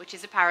 which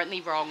is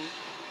apparently wrong.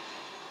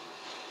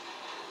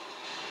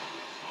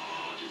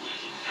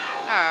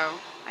 Oh,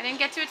 I didn't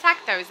get to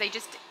attack those. They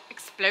just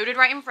exploded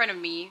right in front of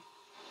me.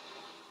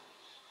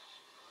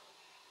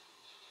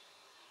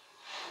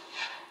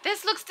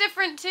 This looks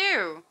different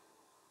too.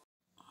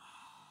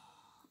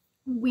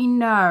 We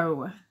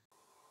know.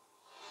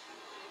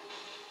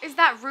 Is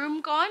that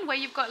room gone where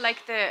you've got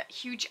like the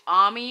huge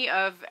army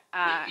of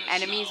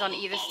enemies on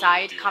either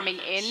side coming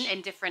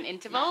in different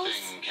intervals?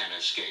 Nothing can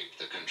escape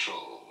the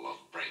control of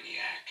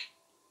Brainiac.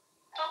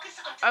 Focus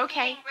on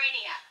Okay. defeating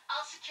Brainiac.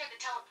 I'll secure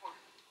the teleporter.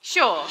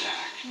 Sure,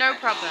 Attack no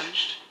problem.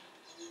 acknowledged.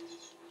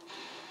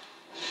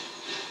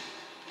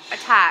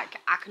 Attack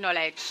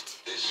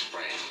acknowledged. This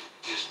frame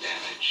is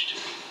damaged.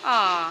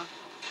 Aw.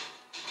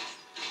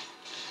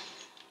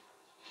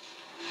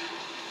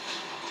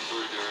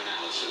 Further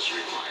analysis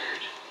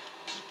required.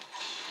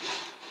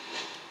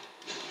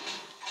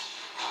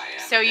 I am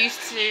So used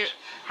to damaged.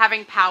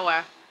 having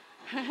power.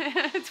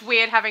 It's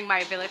weird having my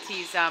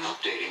abilities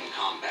Updating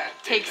combat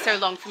take data. so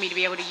long for me to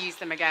be able to use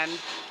them again.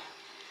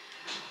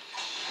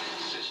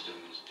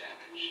 Systems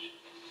damaged.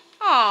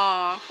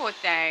 Aw, poor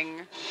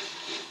thing.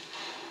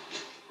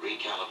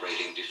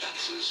 Recalibrating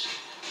defenses.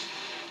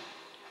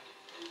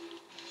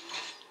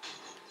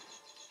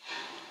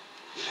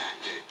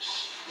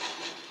 Tactics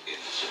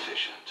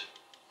insufficient.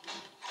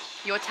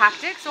 Your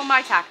tactics or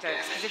my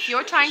tactics? Because if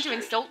you're trying to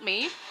insult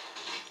me,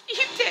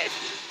 you did.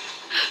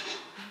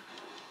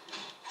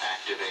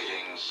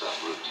 Activating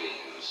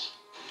subroutines.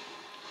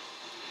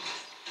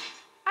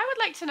 I would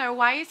like to know,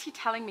 why is he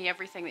telling me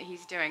everything that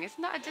he's doing?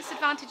 Isn't that a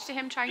disadvantage to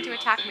him trying Do to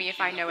not attack think me if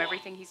you I have know won,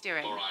 everything he's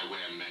doing? For I wear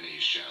many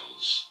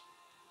shells.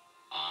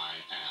 I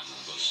am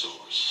the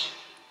source.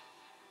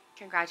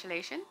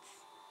 Congratulations.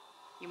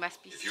 You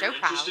must be If so you're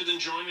proud. interested in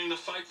joining the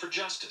fight for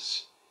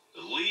justice,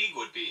 the League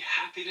would be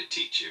happy to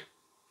teach you.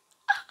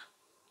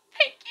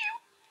 Thank you.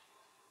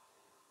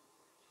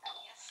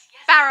 Yes,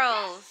 yes.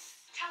 Barrels. Yes.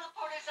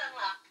 Teleporter's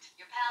unlocked.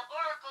 Your pal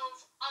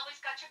Oracle's always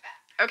got your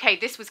back. Okay,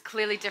 this was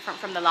clearly different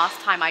from the last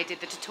time I did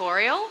the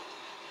tutorial.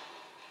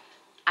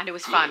 And it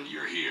was fun. Good,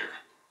 you're here.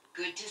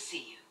 Good to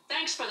see you.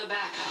 Thanks for the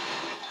backup.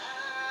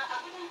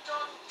 I wouldn't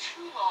dawdle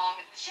too long.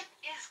 The ship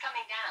is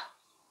coming down.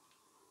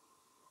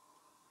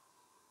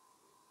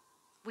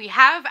 We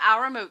have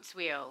our remotes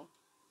wheel.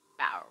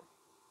 Bow.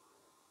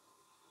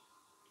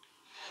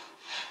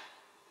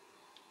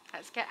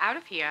 Let's get out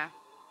of here.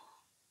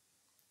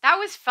 That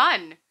was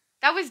fun.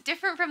 That was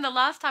different from the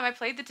last time I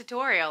played the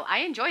tutorial. I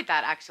enjoyed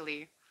that,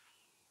 actually.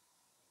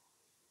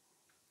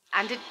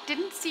 And it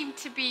didn't seem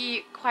to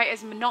be quite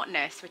as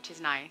monotonous, which is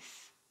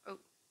nice. Oh.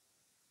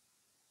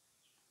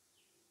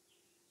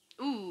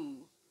 Ooh.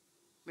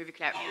 Movie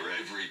clip. Our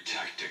every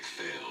tactic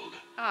failed.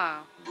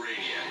 Oh.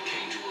 Brainiac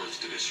came to Earth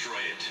to destroy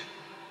it.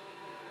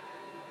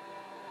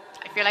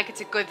 I feel like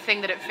it's a good thing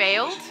that it And he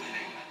failed. was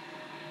winning.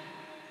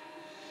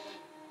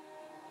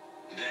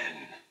 Then,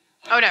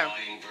 Oh, a no.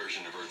 dying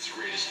version of Earth's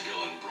greatest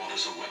villain brought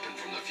us a weapon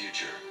from the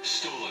future,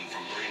 stolen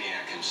from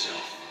Brainiac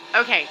himself.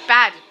 Okay,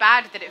 bad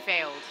that it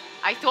failed.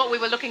 I thought we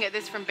were looking at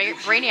this from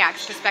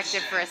Brainiac's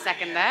perspective for a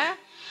second there.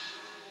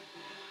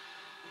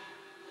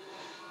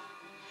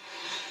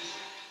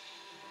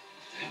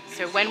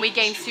 So when we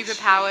gain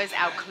superpowers,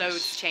 our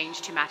clothes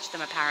change to match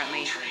them, apparently.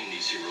 I'll train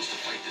these heroes to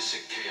fight the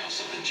sick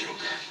chaos of the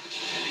Joker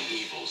and the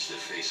evils that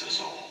face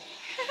us all.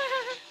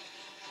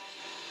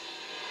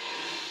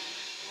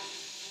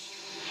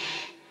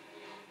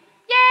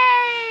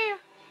 Yay!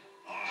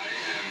 I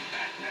am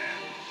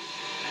Batman,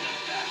 and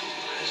the battle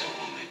has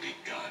only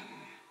begun.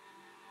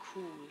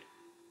 Cool.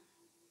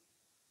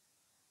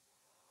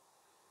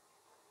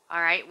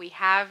 Alright, we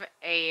have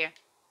a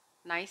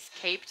nice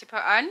cape to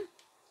put on.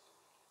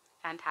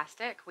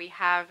 Fantastic. We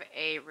have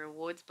a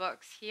rewards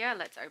box here.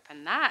 Let's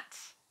open that.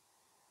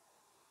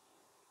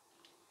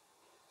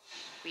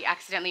 We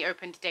accidentally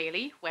opened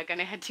daily. We're going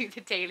to do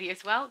the daily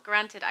as well.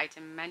 Granted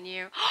item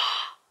menu.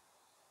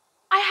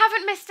 I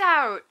haven't missed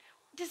out.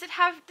 Does it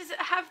have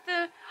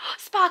the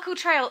sparkle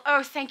trail?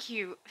 Oh, thank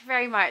you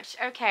very much.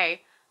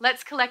 Okay,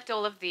 let's collect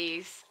all of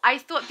these. I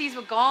thought these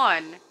were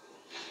gone.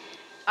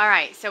 All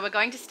right, so we're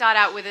going to start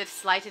out with a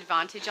slight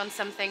advantage on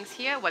some things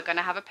here. We're going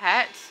to have a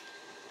pet.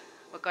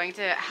 We're going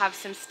to have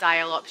some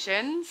style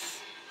options.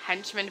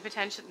 Henchman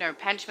potential. No,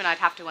 henchman I'd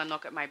have to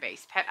unlock at my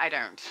base. Pet I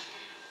don't.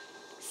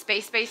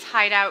 Space base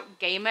hideout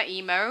gamer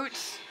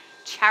emote.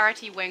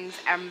 Charity wings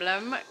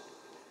emblem.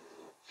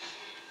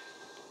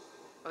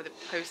 Oh, the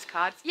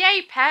postcards.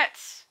 Yay, pet!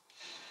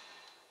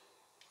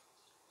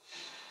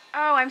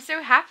 Oh, I'm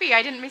so happy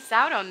I didn't miss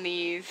out on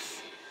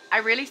these. I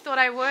really thought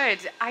I would.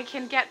 I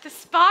can get the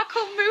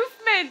sparkle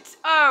movement.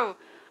 Oh,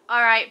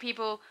 all right,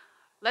 people.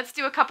 Let's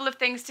do a couple of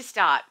things to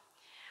start.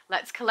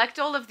 Let's collect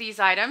all of these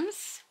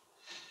items.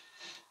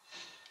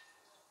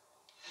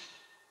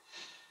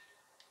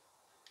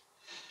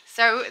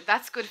 So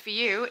that's good for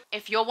you.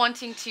 If you're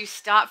wanting to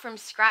start from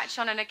scratch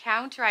on an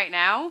account right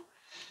now,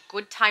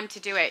 good time to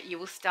do it. You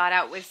will start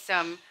out with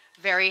some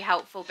very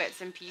helpful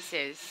bits and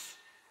pieces.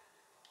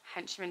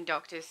 Henchman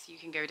doctors, you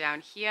can go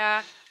down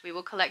here. We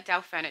will collect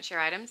our furniture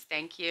items.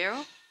 Thank you.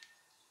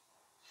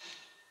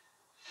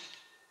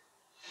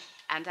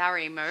 And our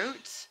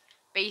emote.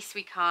 Base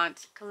we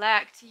can't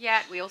collect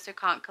yet. We also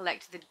can't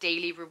collect the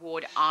daily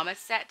reward armor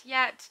set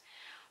yet.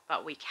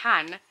 But we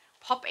can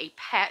pop a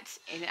pet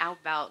in our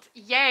belt.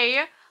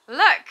 Yay!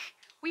 Look!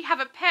 We have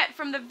a pet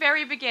from the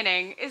very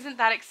beginning. Isn't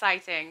that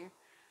exciting?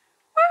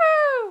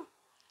 Woo!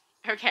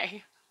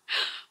 Okay.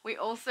 We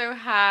also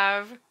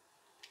have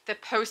the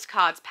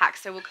postcards pack,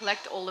 so we'll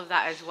collect all of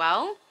that as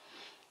well.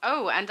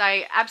 Oh, and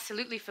I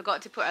absolutely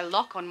forgot to put a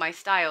lock on my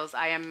styles.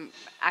 I am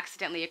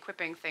accidentally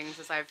equipping things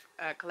as I've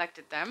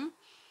collected them.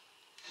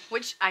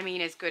 Which, I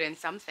mean, is good in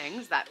some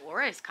things. That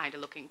aura is kind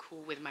of looking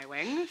cool with my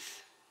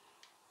wings.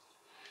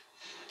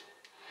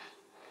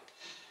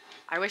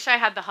 I wish I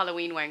had the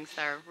Halloween wings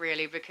though,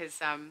 really, because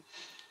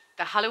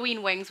the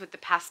Halloween wings with the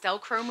pastel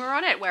chroma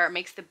on it, where it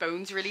makes the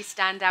bones really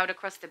stand out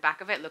across the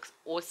back of it, looks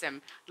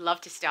awesome. Love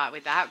to start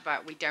with that,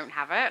 but we don't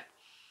have it.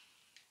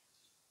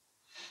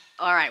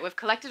 All right, we've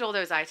collected all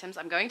those items.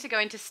 I'm going to go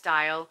into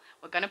style.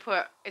 We're going to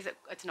put,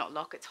 it's not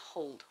lock, it's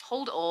hold.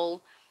 Hold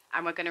all,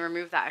 and we're going to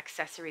remove that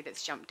accessory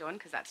that's jumped on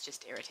because that's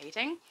just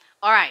irritating.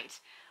 All right,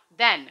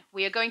 then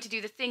we are going to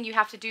do the thing you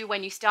have to do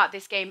when you start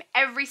this game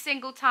every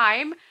single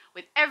time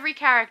with every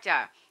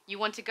character. You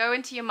want to go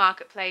into your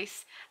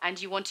marketplace and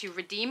you want to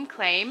redeem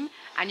claim,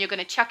 and you're going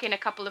to chuck in a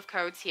couple of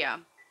codes here.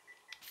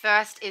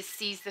 First is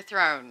seize the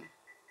throne.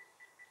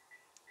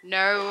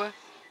 No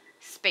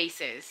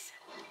spaces.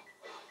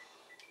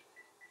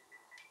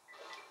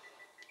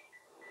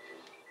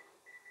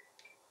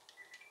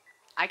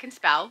 I can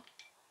spell.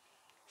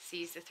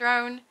 Seize the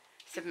throne.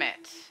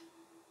 Submit.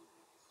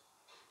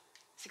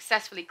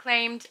 Successfully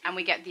claimed, and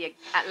we get the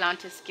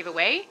Atlantis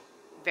giveaway.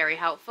 Very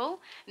helpful.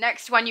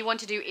 Next one you want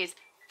to do is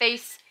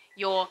face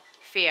your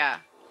fear.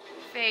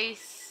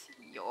 Face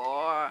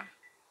your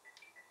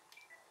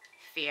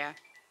fear.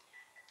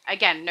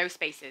 Again, no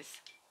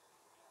spaces.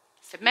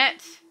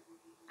 Submit,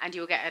 and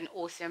you'll get an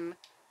awesome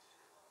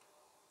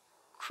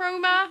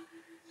chroma.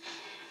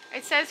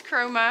 It says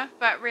chroma,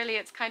 but really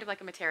it's kind of like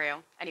a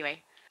material.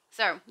 Anyway,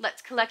 so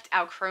let's collect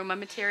our chroma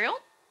material.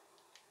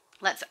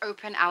 Let's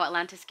open our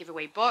Atlantis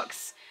giveaway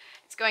box.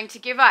 It's going to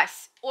give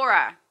us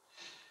aura,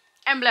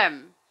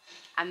 emblem,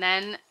 and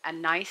then a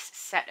nice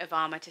set of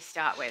armor to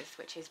start with,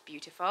 which is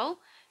beautiful.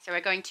 So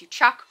we're going to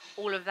chuck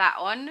all of that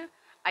on.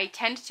 I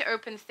tend to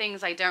open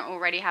things I don't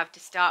already have to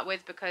start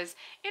with because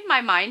in my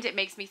mind it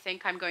makes me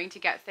think I'm going to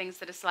get things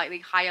that are slightly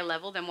higher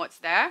level than what's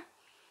there.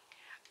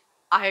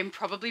 I'm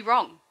probably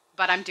wrong,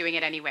 but I'm doing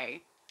it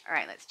anyway. All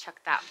right, let's chuck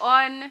that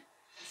on.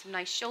 Some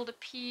nice shoulder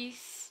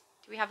piece.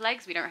 Do we have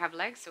legs? We don't have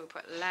legs, so we'll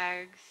put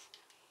legs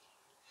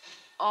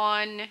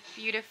on.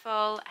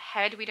 Beautiful.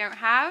 Head we don't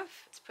have.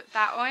 Let's put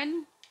that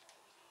on.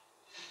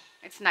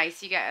 It's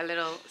nice. You get a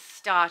little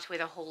start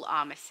with a whole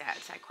armor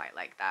set. I quite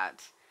like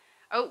that.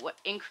 Oh, what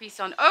increase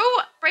on...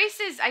 Oh,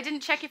 braces! I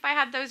didn't check if I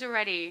had those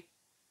already.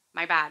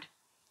 My bad.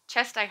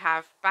 Chest I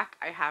have. Back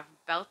I have.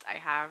 Belt I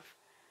have.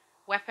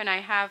 Weapon I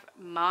have.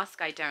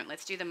 Mask I don't.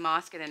 Let's do the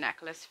mask and the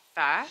necklace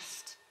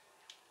first.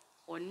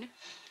 On.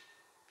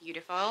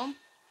 Beautiful.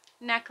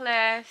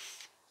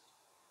 Necklace.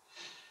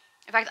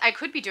 In fact, I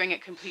could be doing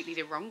it completely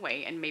the wrong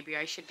way, and maybe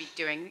I should be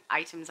doing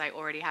items I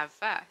already have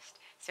first,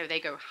 so they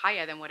go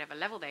higher than whatever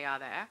level they are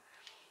there.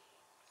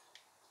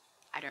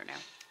 I don't know.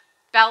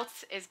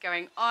 Belt is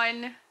going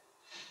on.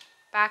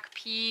 Back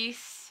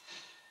piece.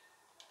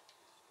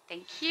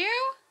 Thank you.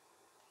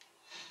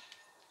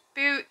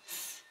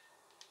 Boots.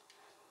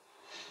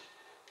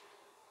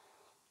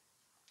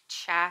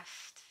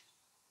 Chest.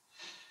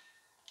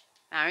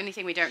 Now, only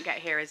thing we don't get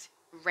here is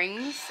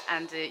rings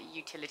and a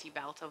utility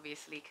belt,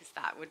 obviously, because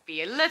that would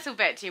be a little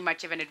bit too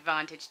much of an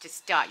advantage to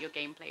start your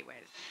gameplay with.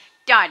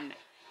 Done.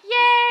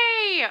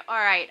 Yay! All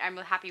right, I'm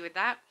happy with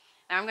that.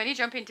 Now I'm going to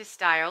jump into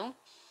style.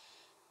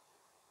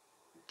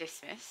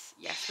 Dismiss.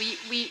 Yes,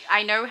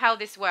 I know how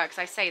this works.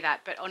 I say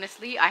that, but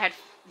honestly, I had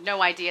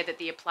no idea that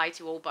the apply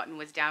to all button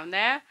was down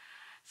there.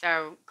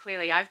 So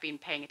clearly I've been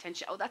paying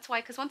attention. Oh, that's why,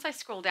 because once I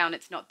scroll down,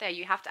 it's not there.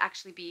 You have to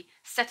actually be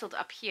settled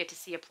up here to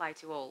see apply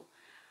to all.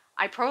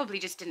 I probably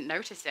just didn't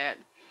notice it.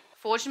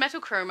 Forged metal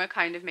chroma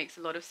kind of makes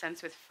a lot of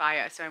sense with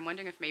fire, so I'm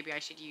wondering if maybe I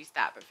should use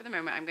that. But for the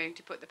moment, I'm going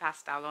to put the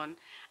pastel on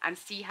and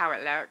see how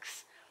it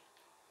looks.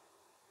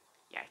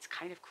 Yeah, it's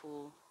kind of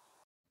cool.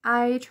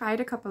 I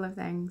tried a couple of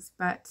things,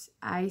 but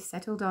I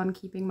settled on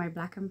keeping my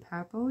black and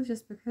purple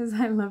just because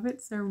I love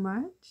it so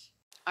much.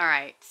 All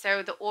right,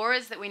 so the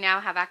auras that we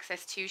now have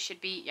access to should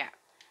be, yeah,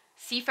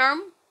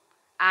 Seafoam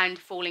and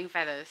Falling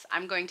Feathers.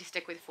 I'm going to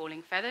stick with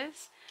Falling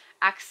Feathers.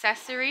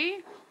 Accessory,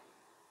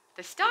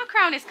 The star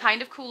crown is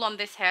kind of cool on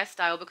this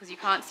hairstyle because you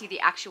can't see the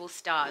actual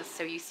stars.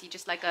 So you see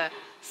just like a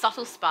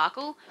subtle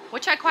sparkle,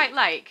 which I quite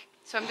like.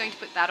 So I'm going to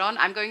put that on.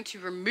 I'm going to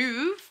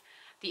remove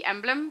the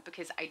emblem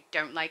because I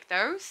don't like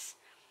those.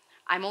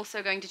 I'm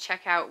also going to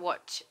check out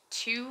what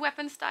 2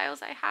 weapon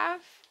styles I have.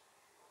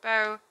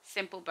 Bow,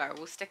 simple bow.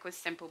 We'll stick with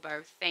simple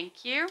bow.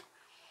 Thank you.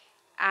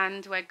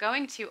 And we're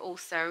going to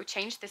also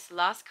change this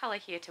last color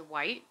here to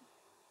white,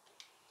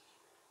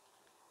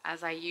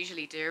 as I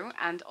usually do.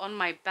 And on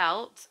my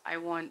belt, I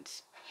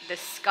want the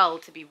skull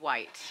to be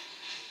white.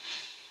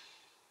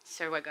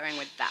 So we're going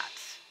with that,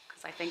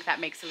 because I think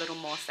that makes a little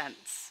more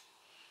sense.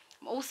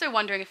 I'm also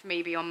wondering if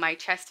maybe on my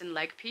chest and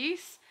leg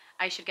piece,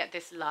 I should get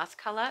this last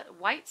color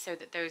white so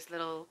that those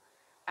little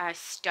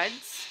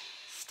studs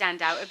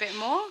stand out a bit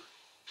more.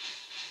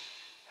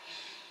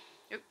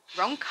 Oop,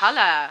 wrong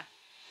color.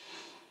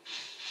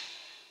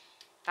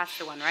 That's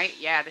the one, right?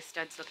 Yeah, the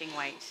stud's looking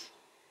white.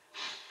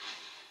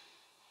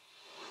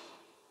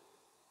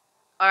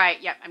 All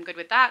right, yep, I'm good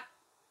with that.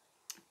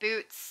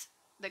 Boots,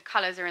 the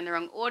colors are in the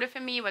wrong order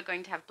for me. We're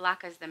going to have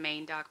black as the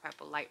main, dark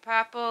purple, light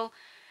purple.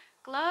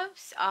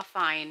 Gloves are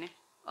fine.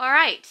 All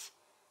right,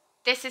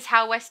 this is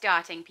how we're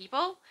starting,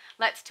 people.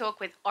 Let's talk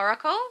with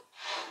Oracle.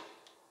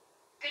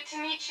 Good to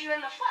meet you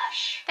in the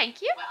flesh.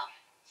 Thank you. Well,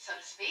 so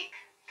to speak.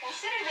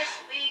 Consider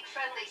this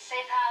league-friendly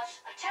safe house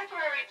a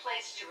temporary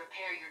place to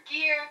repair your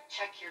gear,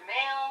 check your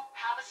mail,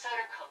 have a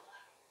soda cola.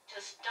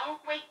 Just don't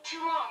wait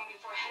too long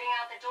before heading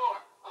out the door.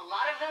 A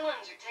lot of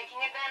villains are taking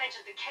advantage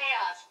of the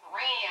chaos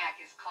Brainiac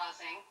is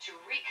causing to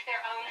wreak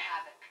their own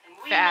havoc. And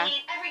we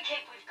need every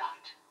cape we've got.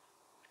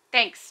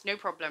 Thanks, no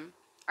problem.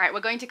 All right,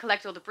 we're going to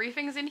collect all the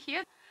briefings in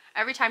here.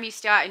 Every time you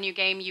start a new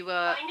game, you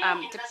will...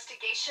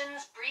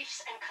 investigations, briefs,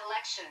 and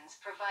collections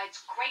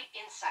provides great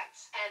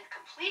insights, and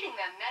completing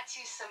them nets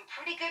you some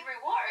pretty good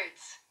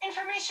rewards.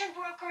 Information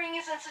brokering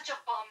isn't such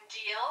a bum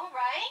deal,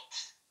 right?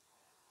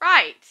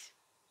 Right.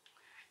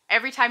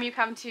 Every time you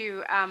come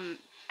to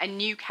a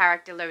new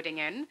character loading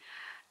in,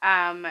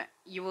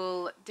 you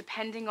will,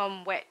 depending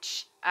on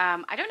which,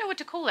 I don't know what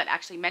to call it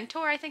actually,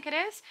 mentor I think it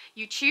is,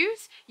 you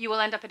choose, you will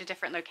end up at a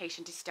different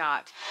location to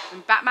start.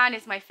 And Batman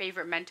is my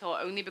favorite mentor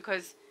only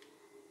because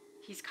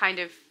he's kind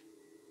of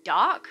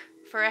dark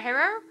for a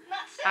hero.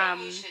 Not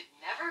saying you should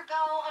never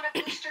go on a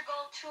Booster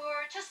Gold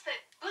tour, just that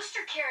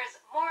Booster cares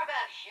more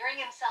about hearing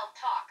himself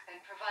talk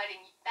than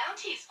providing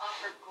bounties.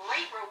 Offer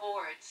great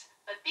rewards,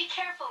 but be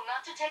careful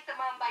not to take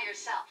them on by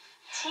yourself.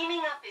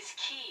 Teaming up is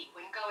key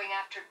when going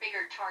after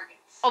bigger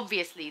targets.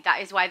 Obviously,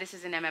 that is why this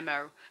is an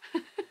MMO.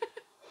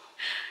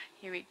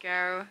 Here we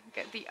go.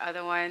 Get the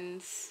other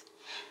ones.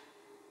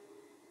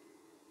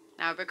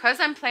 Now, because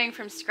I'm playing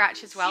from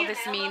scratch as well,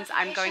 this means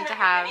I'm going to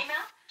have...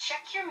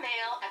 Check your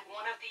mail at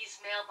one of these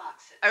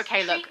mailboxes.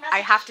 Okay, look,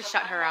 I have to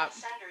shut her up.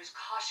 Senders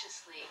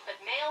cautiously, but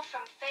mail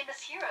from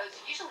famous heroes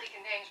usually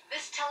contains.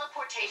 This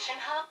teleportation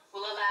hub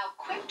will allow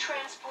quick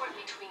transport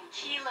between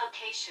key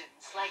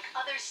locations, like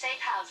other safe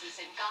houses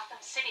in Gotham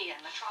City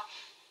and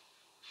Metropolis.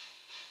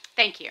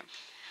 Thank you.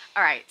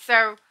 All right,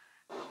 so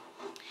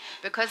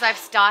because I've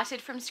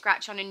started from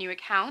scratch on a new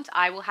account,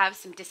 I will have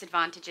some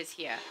disadvantages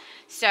here.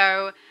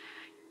 So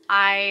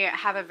I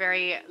have a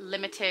very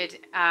limited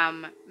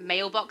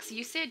mailbox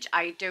usage.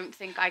 I don't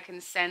think I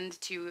can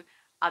send to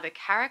other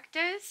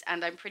characters,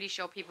 and I'm pretty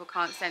sure people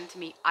can't send to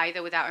me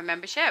either without a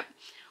membership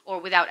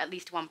or without at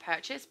least one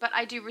purchase, but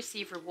I do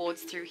receive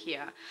rewards through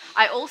here.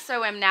 I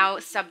also am now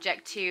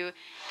subject to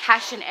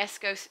cash and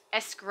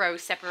escrow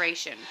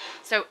separation.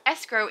 So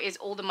escrow is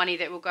all the money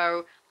that will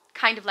go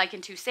kind of like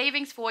into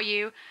savings for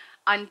you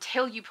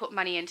until you put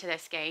money into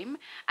this game,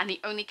 and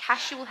the only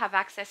cash you will have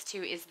access to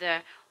is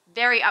the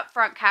very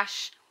upfront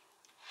cash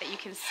that you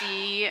can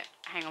see.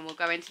 Hang on, we'll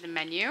go into the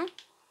menu.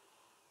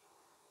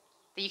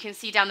 That you can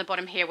see down the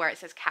bottom here where it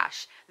says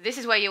cash. This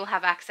is where you'll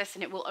have access,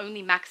 and it will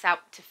only max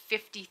out to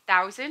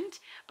 50,000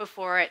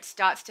 before it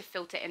starts to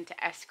filter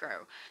into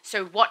escrow.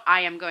 So what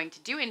I am going to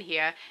do in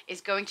here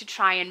is going to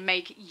try and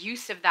make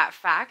use of that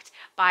fact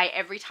by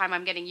every time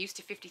I'm getting used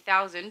to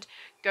 50,000,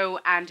 go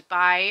and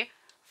buy,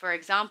 for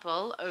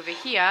example, over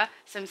here,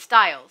 some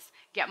styles.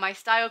 Get my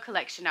style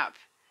collection up,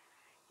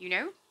 you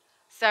know?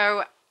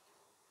 So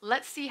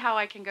let's see how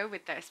I can go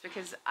with this,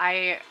 because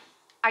I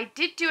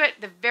did do it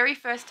the very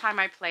first time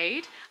I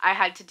played. I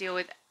had to deal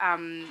with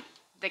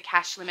the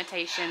cash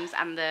limitations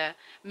and the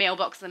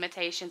mailbox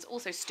limitations.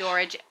 Also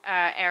storage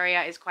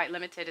area is quite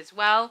limited as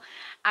well.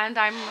 And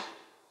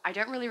I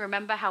don't really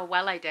remember how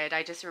well I did.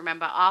 I just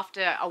remember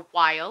after a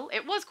while,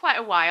 it was quite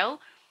a while,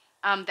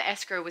 the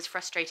escrow was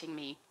frustrating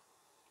me.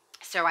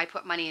 So I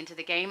put money into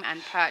the game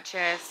and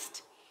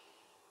purchased,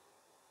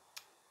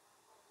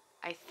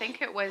 I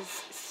think it was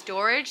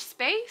storage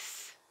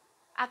space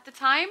at the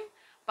time,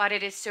 but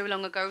it is so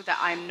long ago that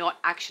I'm not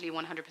actually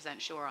 100%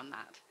 sure on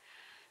that.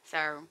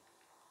 So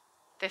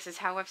this is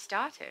how I've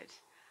started.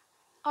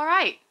 All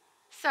right,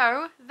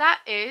 so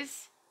that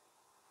is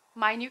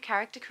my new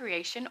character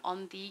creation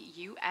on the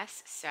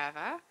US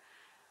server.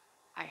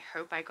 I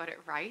hope I got it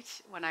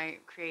right when I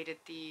created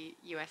the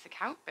US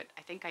account, but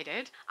I think I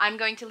did. I'm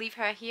going to leave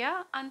her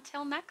here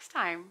until next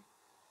time.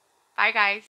 Bye, guys.